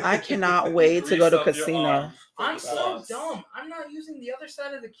 set. I cannot wait to go to casino. I'm so dumb. I'm not using the other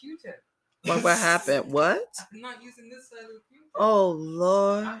side of the Q-tip. What happened? What? I'm not using this side of the Q-tip. Oh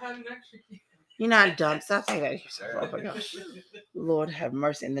Lord, I had an extra Q-tip. you're not dumb. Stop saying that. Oh my gosh. Lord have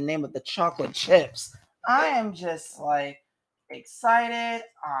mercy. In the name of the chocolate chips, I am just like excited.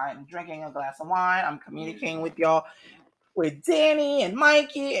 I'm drinking a glass of wine. I'm communicating with y'all, with Danny and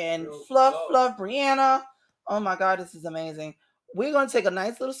Mikey and Fluff, Brianna. Oh my God, this is amazing. We're going to take a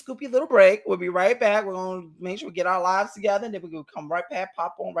nice little scoopy little break. We'll be right back. We're going to make sure we get our lives together, and then we're going to come right back,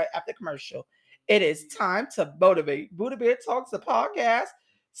 pop on right after commercial. It is time to motivate. Buddha Bear Talks, the podcast,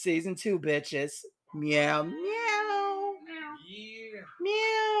 season 2, bitches. Meow, meow, Yeah.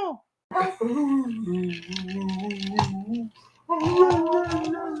 meow.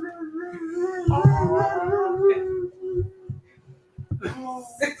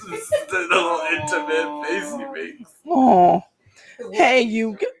 The little intimate face he makes. Oh, hey,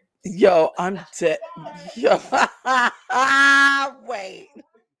 you. Yo, I'm dead. Yo, wait.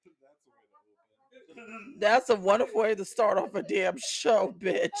 That's a wonderful way to start off a damn show,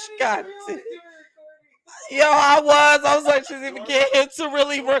 bitch. God damn. Yo, I was like, she's even getting to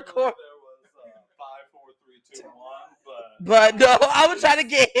really record. There was 5, 4, 3, 2, 1, But no, I was trying to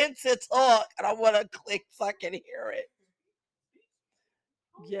get him to talk, and I want to click so I can hear it.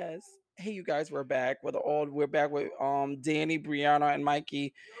 Yes. Hey, you guys, we're back with Danny, Brianna, and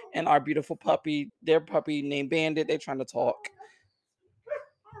Mikey, and our beautiful puppy. Their puppy named Bandit. They're trying to talk.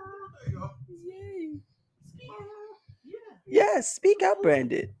 There you go. Yay. Yes, speak up,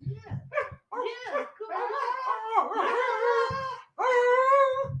 Bandit.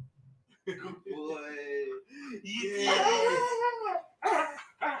 Good boy.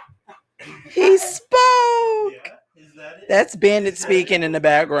 He spoke. Yeah, is that it? That's Bandit speaking in the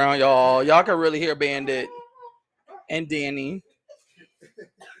background, y'all. Y'all can really hear Bandit and Danny. Good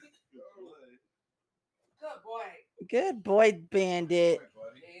boy. Good boy, Bandit. Hey,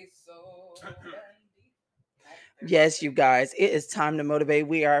 buddy. He's so dandy. Yes, you guys, it is time to motivate.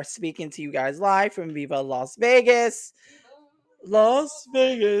 We are speaking to you guys live from Viva Las Vegas. Las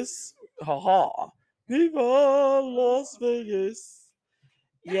Vegas. Ha ha. Viva Las Vegas.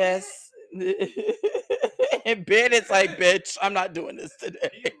 Yes. And Bandit's like, bitch, I'm not doing this today.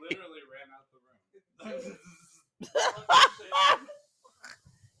 He literally ran out the room.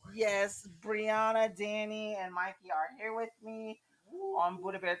 Yes, Brianna, Danny, and Mikey are here with me on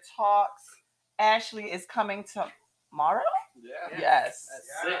Buddha Bear Talks. Ashley is coming tomorrow? Yeah. Yes.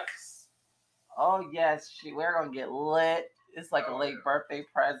 At 6. Oh, yes. We're going to get lit. It's like a late birthday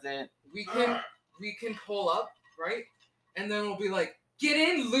present. We can pull up, right? And then we'll be like, get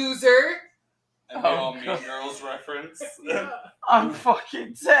in, loser. And the all Mean Girls reference. I'm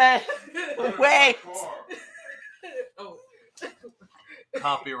fucking dead. Wait. Oh.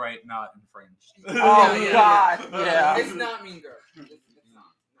 Copyright not infringed. Oh, Yeah. God. Yeah. It's not Mean Girl. It's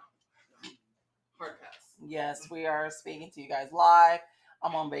not. No. Hard pass. Yes, we are speaking to you guys live.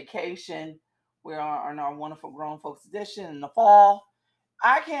 I'm on vacation. We're on our wonderful Grown Folks edition in the fall.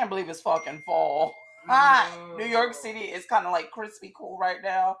 I can't believe it's fucking fall. Hot. New York City is kind of like crispy cool right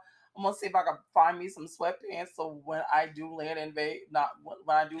now. I'm gonna see if I can find me some sweatpants. So when I do land in Vegas, not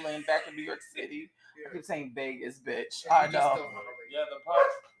when I do land back in New York City, I keep saying Vegas, bitch. I know. Yeah,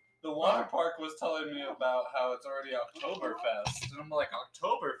 the water park was telling me about how it's already Oktoberfest, and I'm like,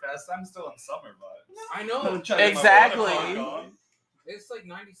 Oktoberfest? I'm still in summer vibes. I know. Exactly. It's like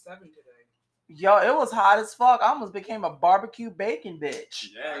 97 today. Yo, it was hot as fuck. I almost became a barbecue bacon bitch.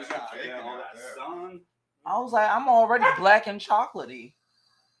 Yeah, you got all that sun. I was like, I'm already black and chocolatey.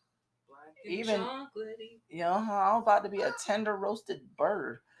 Black and Even- chocolatey. Yeah, I'm about to be a tender roasted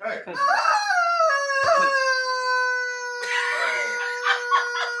bird. Hey.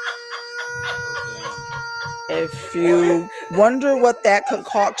 If you wonder what that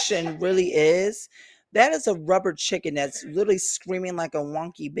concoction really is, that is a rubber chicken that's literally screaming like a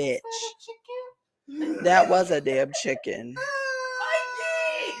wonky bitch. That was a damn chicken.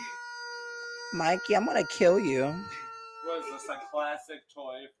 Mikey, I'm gonna kill you. Was this a classic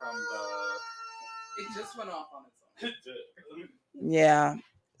toy from the... It just went off on its own. It did. Yeah.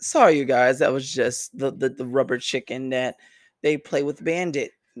 Sorry, you guys. That was just the rubber chicken that they play with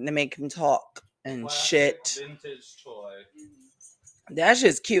Bandit. And they make him talk and Classic shit. vintage toy. That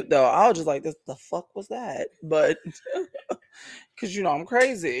shit's cute though. I was just like, "This the fuck was that?" But because I'm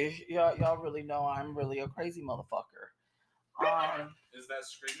crazy. Y'all really know I'm really a crazy motherfucker. Is that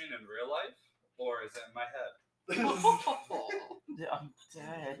screaming in real life, or is it in my head? I'm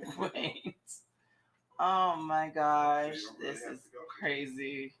dead. Wait. Oh my gosh, this is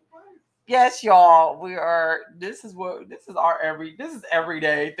crazy. Yes, y'all. We are. This is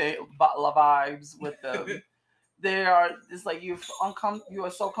everyday thing. Vibes with them. They are. It's like you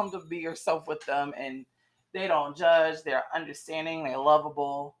are so comfortable to be yourself with them, and they don't judge. They're understanding. They're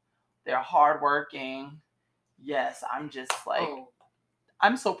lovable. They're hardworking. Yes, I'm just like.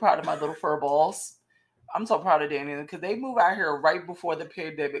 I'm so proud of my little fur balls. I'm so proud of Danny because they moved out here right before the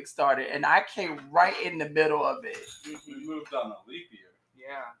pandemic started, and I came right in the middle of it. We moved on a leap year.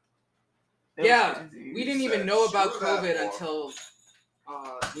 Yeah. Yeah, we didn't even know about COVID until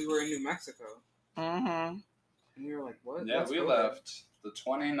we were in New Mexico. Mm-hmm. And we were like, what? Yeah, What's we COVID? left the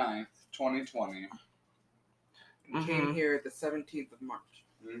 29th, 2020. We came here the 17th of March.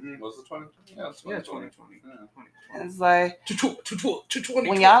 Was it 2020? Yeah, it's 2020. 2020. Yeah. It's like 2020.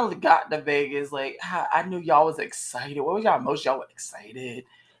 when y'all got to Vegas, like I knew y'all was excited. What was y'all most? Y'all were excited.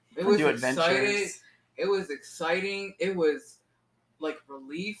 It was do excited. adventures. It was exciting. It was like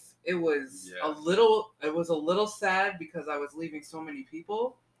relief. It was Yeah. a little sad because I was leaving so many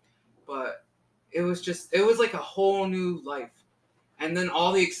people, but it was like a whole new life. And then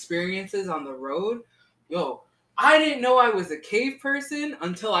all the experiences on the road. Yo, I didn't know I was a cave person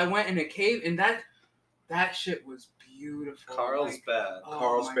until I went in a cave, and that shit was beautiful. Carlsbad. Oh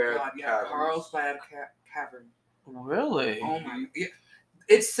Carlsbad my God, yeah, Caverns. Carlsbad Cavern. Really? Oh my! Yeah.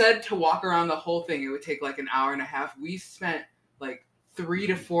 It's said to walk around the whole thing, it would take like an hour and a half. We spent like 3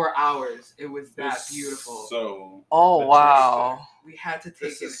 to 4 hours. It was that beautiful. So. Oh wow! We had to take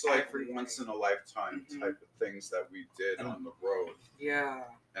This it is like every day. once in a lifetime type of things that we did on the road. Yeah.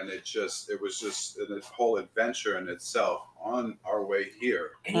 And it was just a whole adventure in itself on our way here.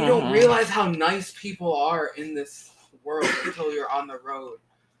 And you don't realize how nice people are in this world until you're on the road.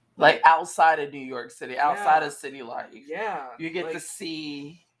 Like outside of New York City, outside of city life. Yeah. You get like, to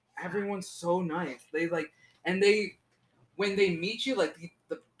see. Everyone's so nice. When they meet you, like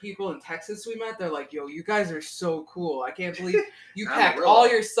the people in Texas we met, they're like, yo, you guys are so cool. I can't believe you packed all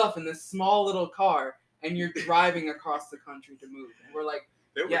your stuff in this small little car and you're driving across the country to move. And we're like,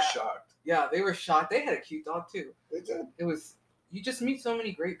 They were shocked. Yeah, they were shocked. They had a cute dog too. They did. You just meet so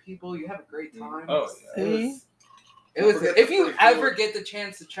many great people. You have a great time. Oh, yeah. It was if you ever get the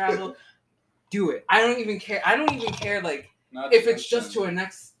chance to travel, do it. I don't even care like if it's just to a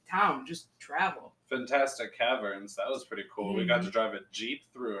next town, just travel. Fantastic Caverns. That was pretty cool. We got to drive a Jeep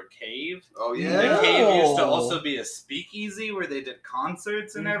through a cave. Oh, The yeah. cave used to also be a speakeasy where they did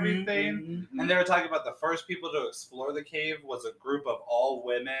concerts and everything. And they were talking about the first people to explore the cave was a group of all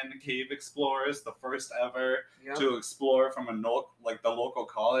women cave explorers, the first ever to explore from the local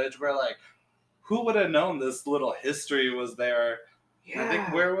college. We're like, who would have known this little history was there? Yeah. I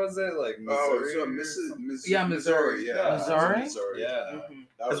think, where was it? Like Missouri? Missouri. Yeah. Missouri? Yeah.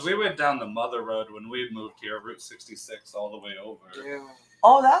 Because we went down the Mother Road when we moved here, Route 66, all the way over. Yeah.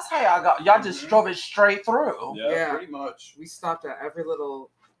 Oh, that's how y'all got. Y'all just drove it straight through. Yeah, pretty much. We stopped at every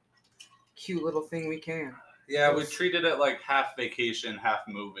little cute little thing we can. Yeah, we treated it like half vacation, half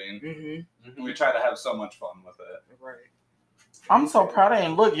moving. We try to have so much fun with it. Right. I'm so proud of you.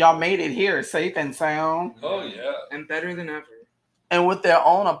 And look, y'all made it here safe and sound. Oh, yeah. And better than ever. And with their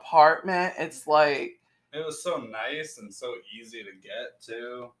own apartment, it's like... It was so nice and so easy to get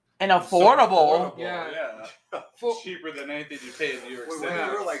to. And affordable. Yeah. Yeah. For- Cheaper than anything you pay in New York We City.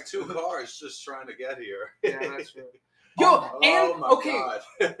 went through like 2 cars just trying to get here. Yeah, that's true. Yo, Oh and my okay,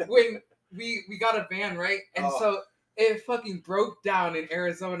 God. when we got a van, right? And Oh. so it fucking broke down in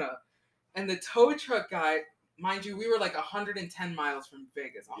Arizona. And the tow truck guy, mind you, we were like 110 miles from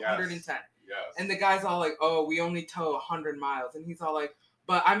Vegas. 110. Yes. And the guy's all like, oh, we only tow 100 miles. And he's all like,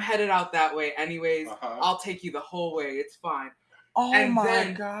 but I'm headed out that way anyways. Uh-huh. I'll take you the whole way. It's fine. Oh And my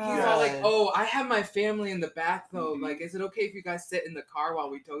then god. he's all like, oh, I have my family in the back though. Mhm. Like, is it okay if you guys sit in the car while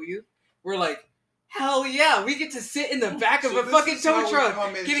we tow you? We're like, hell yeah, we get to sit in the back of So a this fucking is how tow we truck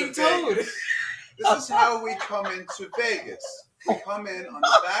come into getting towed. Vegas. This is how we come into Vegas. We come in on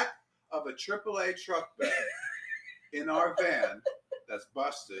the back of a AAA truck bed in our van that's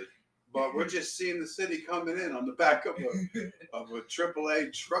busted, but we're just seeing the city coming in on the back of a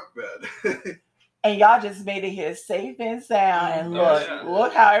AAA truck bed. And y'all just made it here safe and sound. And Oh, look, yeah.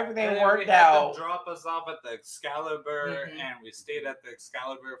 look how everything And then worked we had out. them drop us off at the Excalibur, Mhm. and we stayed at the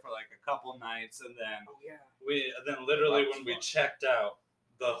Excalibur for like a couple nights, and then Oh, yeah. literally That was when we fun. checked out,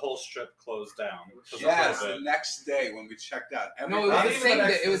 the whole strip closed down. because of Yes, COVID. the next day when we checked out. No, it was Not the even same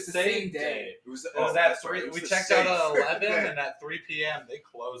next- day. It was the same day. It was, It was at that's 3. right, it was We the checked out at safe 11, day. and at 3 p.m. they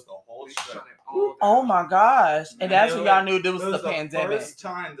closed the whole We strip. shut it all Oh down. my gosh. And And that's it when was y'all like- knew there It was was the pandemic. first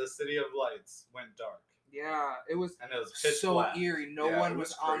time the City of Lights went dark, Yeah, it was and it was pitch so black. eerie. No Yeah, one it was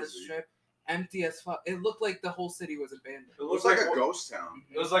was on the crazy. strip. Empty as fuck. It looked like the whole city was abandoned. It It was looked like a one- ghost town.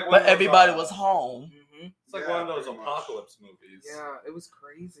 It was like one But of those, everybody was home. Mm-hmm. It's like Yeah, one of those pretty much. apocalypse movies. Yeah, it was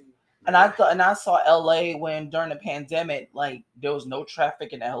crazy. And I saw LA when during the pandemic, like there was no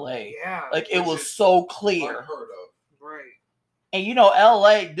traffic in LA. Yeah. Like it Which was is so clear. Unheard of. Right. And you know,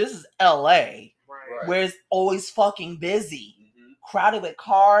 LA, this is LA, Right. Right. where it's always fucking busy. Mhm. Crowded with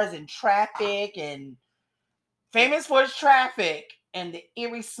cars and traffic and famous for its traffic and the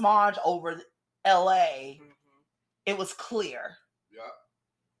eerie smog over LA. Mhm. It was clear. Yeah.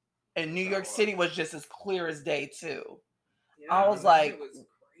 And New York City was just as clear as day too. Yeah, I was that like- shit was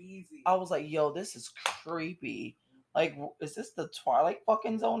crazy. I was like, yo, this is creepy. Like, is this the Twilight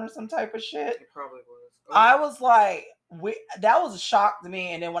fucking zone or some type of shit? It probably was. Oh, I was like, that was a shock to me.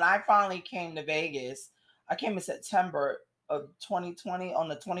 And then when I finally came to Vegas, I came in September of 2020 on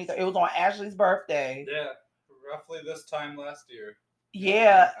the 23rd. It was on Ashley's birthday. Yeah, roughly this time last year.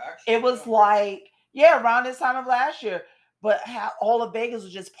 Yeah, Actually, it was yeah. like, around this time of last year. But all of Vegas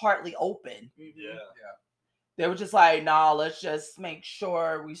was just partly open. mhm. Yeah. They were just like, nah, let's just make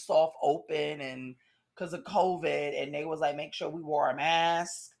sure we soft open and because of COVID. And they was like, make sure we wore a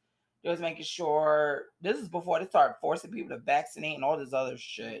mask. They was making sure, this is before they started forcing people to vaccinate and all this other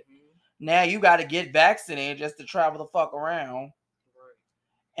shit. Mhm. Now you got to get vaccinated just to travel the fuck around. Right.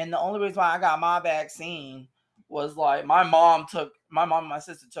 And the only reason why I got my vaccine was like, my mom and my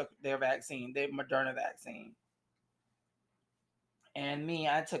sister took their vaccine, their Moderna vaccine. And me,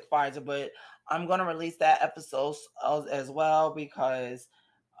 I took Pfizer, but I'm gonna release that episode as well because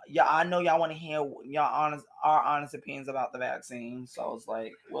I know y'all want to hear our honest opinions about the vaccine. So it's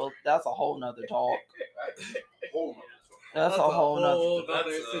like, well, that's a whole nother talk. Whole nother That's a whole nother.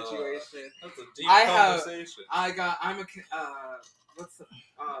 other That's, situation. That's a deep I have- conversation. I'm a what's the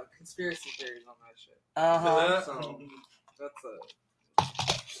conspiracy theories on that shit. Uh-huh. So that's a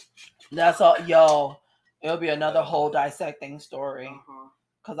That's all, yo. It'll be another whole dissecting story.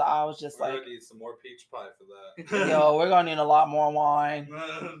 Cause I was just We're like, gonna need some more peach pie for that. yo, we're gonna need a lot more wine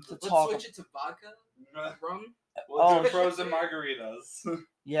to Let's talk. switch it to vodka, rum. We'll Oh, do frozen margaritas.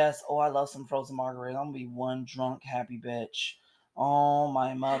 Yes. Oh, I love some frozen margarita. I'm gonna be one drunk happy bitch. Oh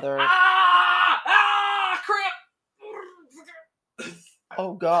my mother. Cramp.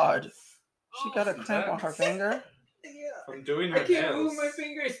 Oh God. She got a Oh, clamp on her finger. Yeah. From doing I her can't nails. move my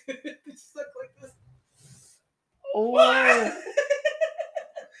fingers. It's stuck like this. Oh,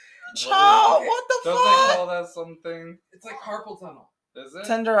 child, what the Don't they fuck? call that something? It's like carpal tunnel. Is it?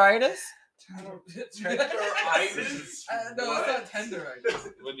 Tenderitis? Tenderitis? No, it's not tenderitis.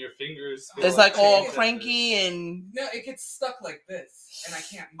 When your fingers feel It's like all chains. cranky and No, it gets stuck like this, and I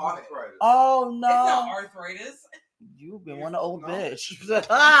can't move it. Arthritis. oh It's not no. arthritis. You've been one old No. bitch. I'm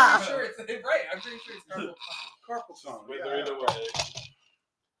Ah! pretty sure it's right. I'm pretty sure it's carpal tunnel. Carpal tunnel. Wither Yeah. it away.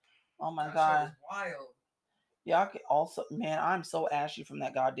 Oh my That God. shit is wild. Yeah, I could also, man, I'm so ashy from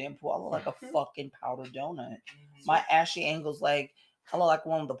that goddamn pool. I look like a fucking powder donut. My ashy angle's like, I look like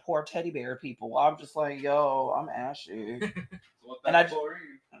one of the poor teddy bear people. I'm just like, yo, I'm ashy. What And that I-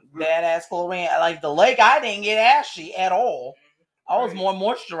 chlorine? Badass chlorine. Like the lake, I didn't get ashy at all. I was Right. more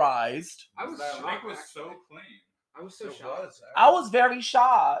moisturized. I was that shocked. lake was actually. so clean. I was so It shocked. was, I was very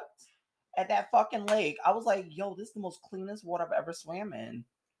shocked at that fucking lake. I was like, yo, this is the most cleanest water I've ever swam in.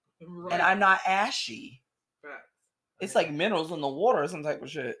 Right. and I'm not ashy. Facts. It's like minerals in the water or some type of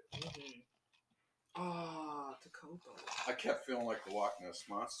shit. Oh, Tacoma. I kept feeling like the Loch Ness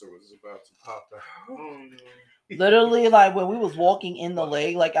monster was about to pop out. Oh no. Literally, like when we was walking in the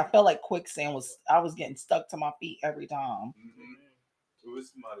lake, like I felt like quicksand I was getting stuck to my feet every time. Mm-hmm. It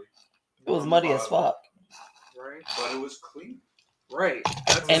was muddy. It was muddy as fuck. Right. But it was clean. Right.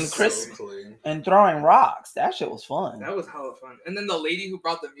 That's And what's crisp. So clean. And throwing rocks. That shit was fun. That was hella fun. And then the lady who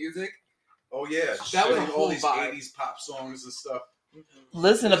brought the music. Oh yeah, That was showing a all whole these vibe. 80s pop songs and stuff.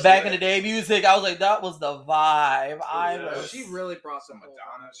 Listen to back in the day music. I was like, that was the vibe. She really brought some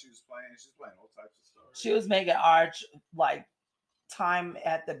Madonna. She was playing all types of stuff. She was making our like time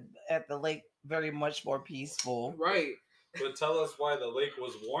at the lake very much more peaceful. Right. But tell us why the lake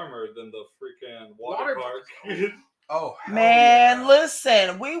was warmer than the freaking water Water park. Oh hell Man, yeah.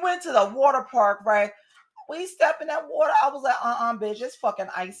 listen, we went to the water park, right? We stepped in that water. I was like, bitch, it's fucking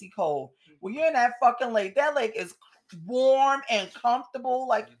icy cold. When you're in that fucking lake, that lake is warm and comfortable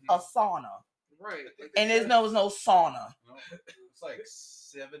like a sauna. Right. And there's no sauna. No, it's like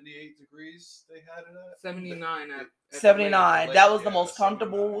 78 degrees they had it at. 79 at 79. lake, That was the yeah, most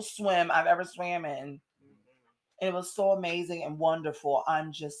comfortable 79. swim I've ever swam in. And it was so amazing and wonderful.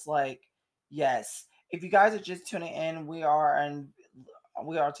 I'm just like, yes. If you guys are just tuning in, we are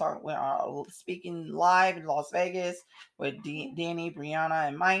speaking live in Las Vegas with Danny, Brianna,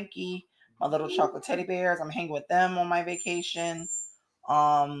 and Mikey, my little chocolate teddy bears. I'm hanging with them on my vacation.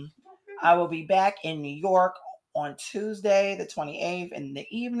 I will be back in New York on Tuesday, the 28th, in the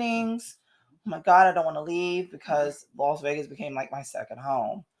evenings. Oh my God, I don't want to leave because Las Vegas became like my second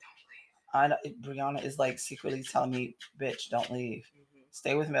home. I know Brianna is like secretly telling me, "Bitch, don't leave.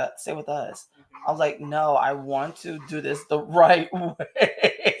 Stay with me. Stay with us." I was like, "No, I want to do this the right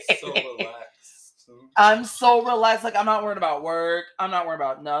way." So relaxed. I'm so relaxed. Like I'm not worried about work. I'm not worried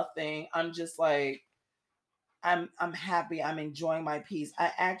about nothing. I'm just like, I'm happy. I'm enjoying my peace.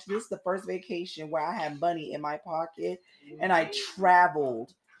 This is the first vacation where I had money in my pocket and I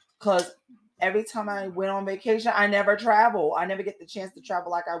traveled. Cause every time I went on vacation, I never travel. I never get the chance to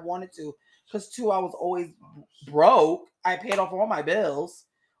travel like I wanted to. Cause I was always broke. I paid off all my bills,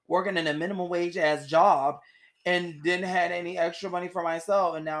 working in a minimum wage ass job, and didn't have any extra money for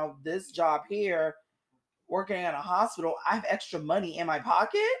myself. And now this job here, working at a hospital, I have extra money in my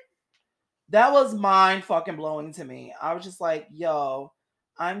pocket. That was mind fucking blowing to me. I was just like, yo,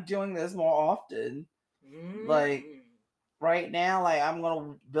 I'm doing this more often. Like right now, like I'm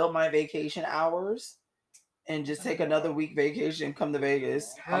gonna build my vacation hours and just take another week vacation, come to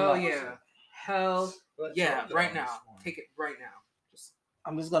Vegas. Hell yeah. Hell yeah. Right now. Take it right now.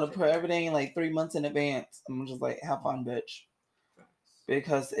 I'm just gonna put everything in like 3 months in advance. I'm just like, have fun, bitch.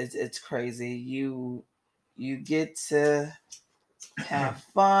 Because it's crazy. You get to have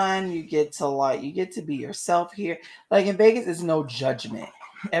fun. You get to be yourself here. Like in Vegas, there's no judgment.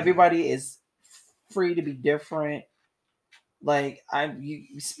 Everybody is free to be different. Like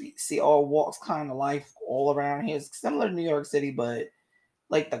you see all walks kind of life all around here. It's similar to New York City, but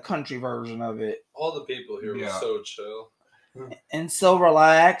like the country version of it. All the people here were so chill and so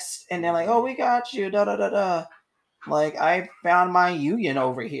relaxed. And they're like, "Oh, we got you." Da da da da. Like I found my union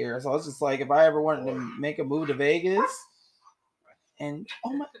over here, so I was just like, if I ever wanted to make a move to Vegas. And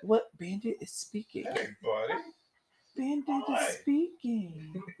oh my, what Bandit is speaking? Hey, buddy. Bandit is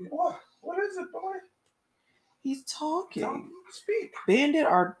speaking. What is it, boy? He's talking. Speak. Bandit,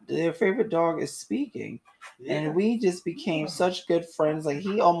 their favorite dog, is speaking, and we just became such good friends. Like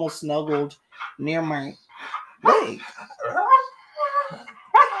he almost snuggled near my leg.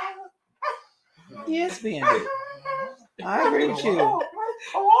 Yes, Bandit. I agree with you.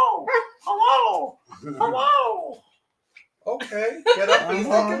 Hello. Okay, get up and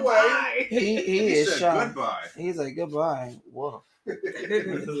walk away. He is shy. Goodbye. He's like, goodbye. Woof.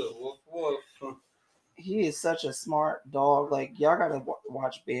 Woof, woof. He is such a smart dog. Like, y'all gotta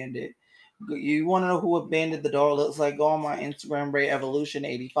watch Bandit. You want to know who a Bandit the dog looks like? Go on my Instagram, Ray Evolution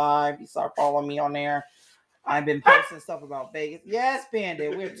 85. You start following me on there. I've been posting stuff about Vegas. Yes,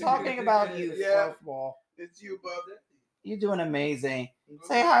 Bandit. We're talking about you, Surfball. It's you, bub. You're doing amazing.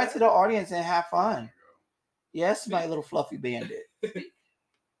 Say hi to the audience and have fun. Yes, my little fluffy Bandit.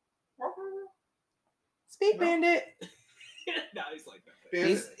 Speak, Bandit. No, he's like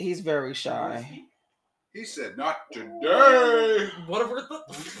that. He's very shy. He said, "Not today." Whatever.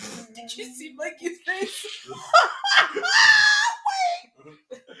 Did you see Mikey's face?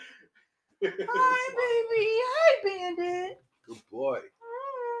 Hi, baby. Hi, Bandit. Good boy.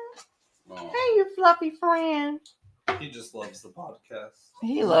 Hey, you fluffy friend. He just loves the podcast.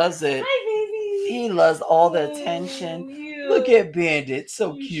 He loves it. Hi, baby. He loves all the attention. Look at Bandit,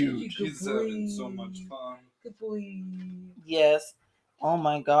 so You cute. Good He's having so much fun. Good boy. Yes. Oh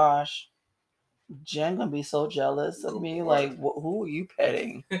my gosh. Jen gonna be so jealous of me. Like, who are you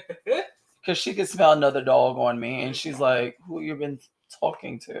petting? Because she could smell another dog on me, and she's like, "Who you been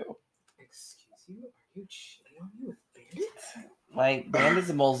talking to?" Excuse you? Are you cheating on me with Bandit? Like, Bandit's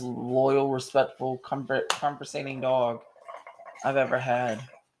the most loyal, respectful, conversating dog I've ever had.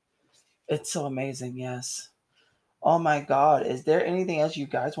 It's so amazing. Yes. Oh my God. Is there anything else you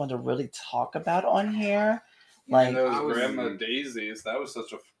guys want to really talk about on here? Like, Like, those Grandma Daisy's. That was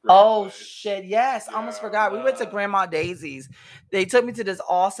such a great oh place. shit, yes. I almost forgot. We went to Grandma Daisy's. They took me to this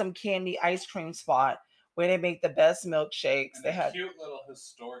awesome candy ice cream spot where they make the best milkshakes. In They a had cute little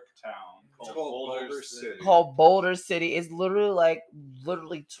historic town It's called Boulder City. called Boulder City. It's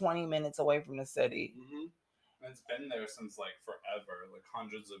literally 20 minutes away from the city. And it's been there since like forever, like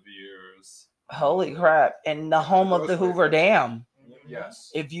hundreds of years. Holy crap. And the home of the Hoover Dam.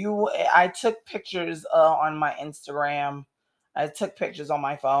 Yes. I took pictures on my Instagram. I took pictures on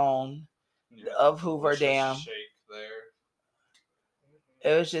my phone of Hoover Dam. Shake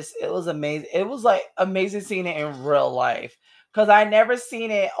there. It was amazing. It was like amazing seeing it in real life. Because I never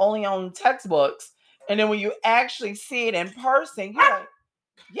seen it only on textbooks. And then when you actually see it in person, you're like,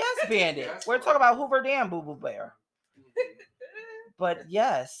 yes, Bandit. Yes, We're talking about Hoover Dam, Boo Boo Bear. But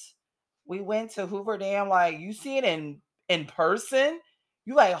yes, we went to Hoover Dam. Like, you see it in person,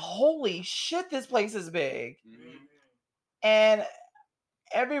 you like, holy shit, this place is big. And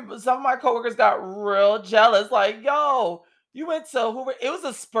some of my coworkers got real jealous. Like, yo, you went to Hoover. It was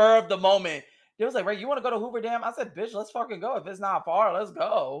a spur of the moment. They was like, right, you want to go to Hoover Dam? I said, bitch, let's fucking go. If it's not far, let's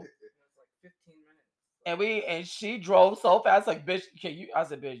go. It was like 15 minutes. And she drove so fast, like, bitch, I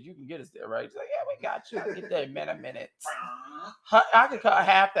said, bitch, you can get us there, right? She's like, yeah, we got you. I'll get there in a minute. I could cut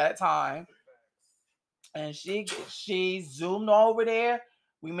half that time. And she zoomed over there.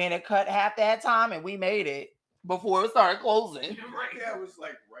 We made it cut half that time, and we made it before it started closing. Yeah, it was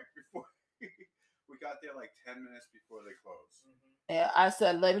like right before we got there, like 10 minutes before they closed. And I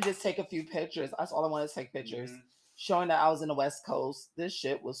said, let me just take a few pictures. That's all I wanted to take pictures, showing that I was in the West Coast. This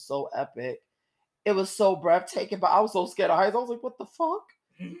shit was so epic. It was so breathtaking, but I was so scared of heights. I was like, what the fuck?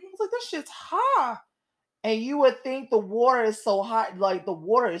 I was like, this shit's high. And you would think the water is so hot, like the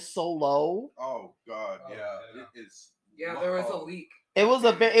water is so low. Oh God, yeah, it is. Yeah, there was a leak. It was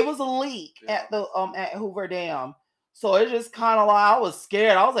a leak at the at Hoover Dam. So it just kind of like, I was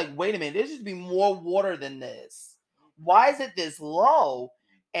scared. I was like, wait a minute, there should be more water than this. Why is it this low?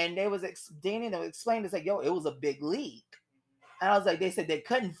 And they was explaining, it's like, yo, it was a big leak. And I was like, they said they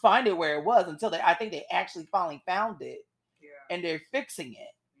couldn't find it where it was until I think they actually finally found it. Yeah. And they're fixing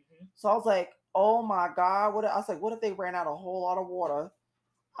it. So I was like, oh my God. I was like, what if they ran out a whole lot of water?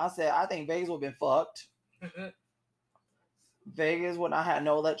 I said, I think Vegas would have been fucked. Vegas would not have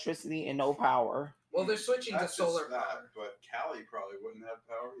no electricity and no power. Well, they're switching to solar power. But Cali probably wouldn't have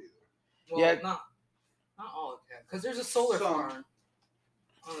power either. Well, yeah, not all of Cali, because there's a solar farm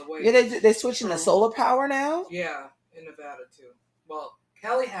on the way. Yeah, they're switching to solar power now? Yeah, in Nevada too. Well,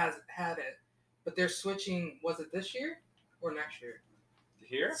 Cali has had it, but they're switching. Was it this year or next year?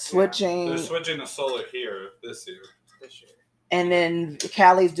 Here? Switching. They're switching to solar here this year. This year. And then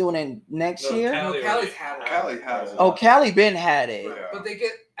Cali's doing it next year? Cali's had it. Cali has it. Oh, Cali been had it. Yeah. But they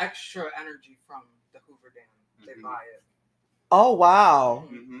get extra energy from the Hoover Dam. They buy it. Oh, wow.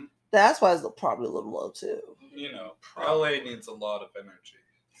 That's why it's probably a little low, too. You know, LA needs a lot of energy.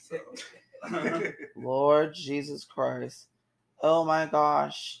 So. Lord Jesus Christ. Oh, my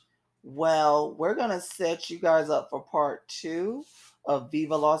gosh. Well, we're going to set you guys up for part 2 of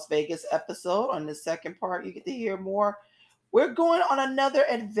Viva Las Vegas episode. On the second part, you get to hear more. We're going on another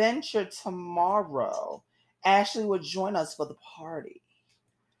adventure tomorrow. Ashley will join us for the party.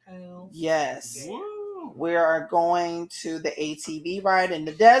 Yes. Woo. We are going to the ATV ride in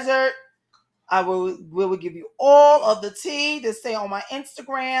the desert. We will give you all of the tea to stay on my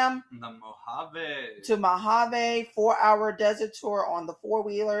Instagram. The Mojave. To Mojave, 4-hour desert tour on the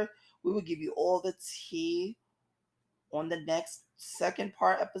 4-wheeler. We will give you all the tea on the next second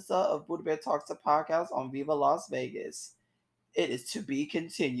part episode of Buddha Bear Talks the podcast on Viva Las Vegas. It is to be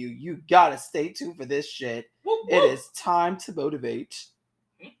continued. You gotta stay tuned for this shit. Woo, woo. It is time to motivate.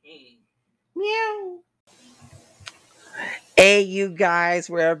 Meow. Hey, you guys,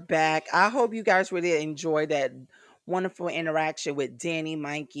 we're back. I hope you guys really enjoyed that wonderful interaction with Danny,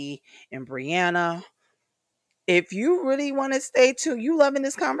 Mikey, and Brianna. If you really want to stay tuned, you loving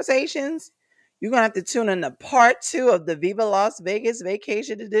these conversations, you're going to have to tune in to part 2 of the Viva Las Vegas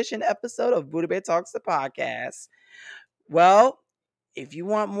Vacation Edition episode of Buddha Bear Talks the podcast. Well, If you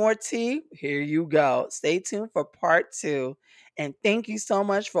want more tea, here you go. Stay tuned for part 2. And thank you so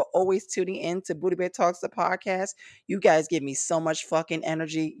much for always tuning in to Booty Bear Talks, the podcast. You guys give me so much fucking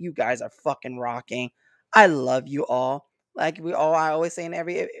energy. You guys are fucking rocking. I love you all. I always say in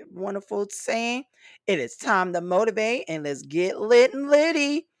every wonderful saying, it is time to motivate and let's get lit and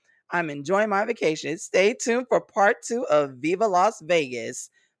litty. I'm enjoying my vacation. Stay tuned for part 2 of Viva Las Vegas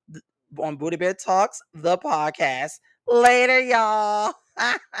on Booty Bear Talks, the podcast. Later, y'all.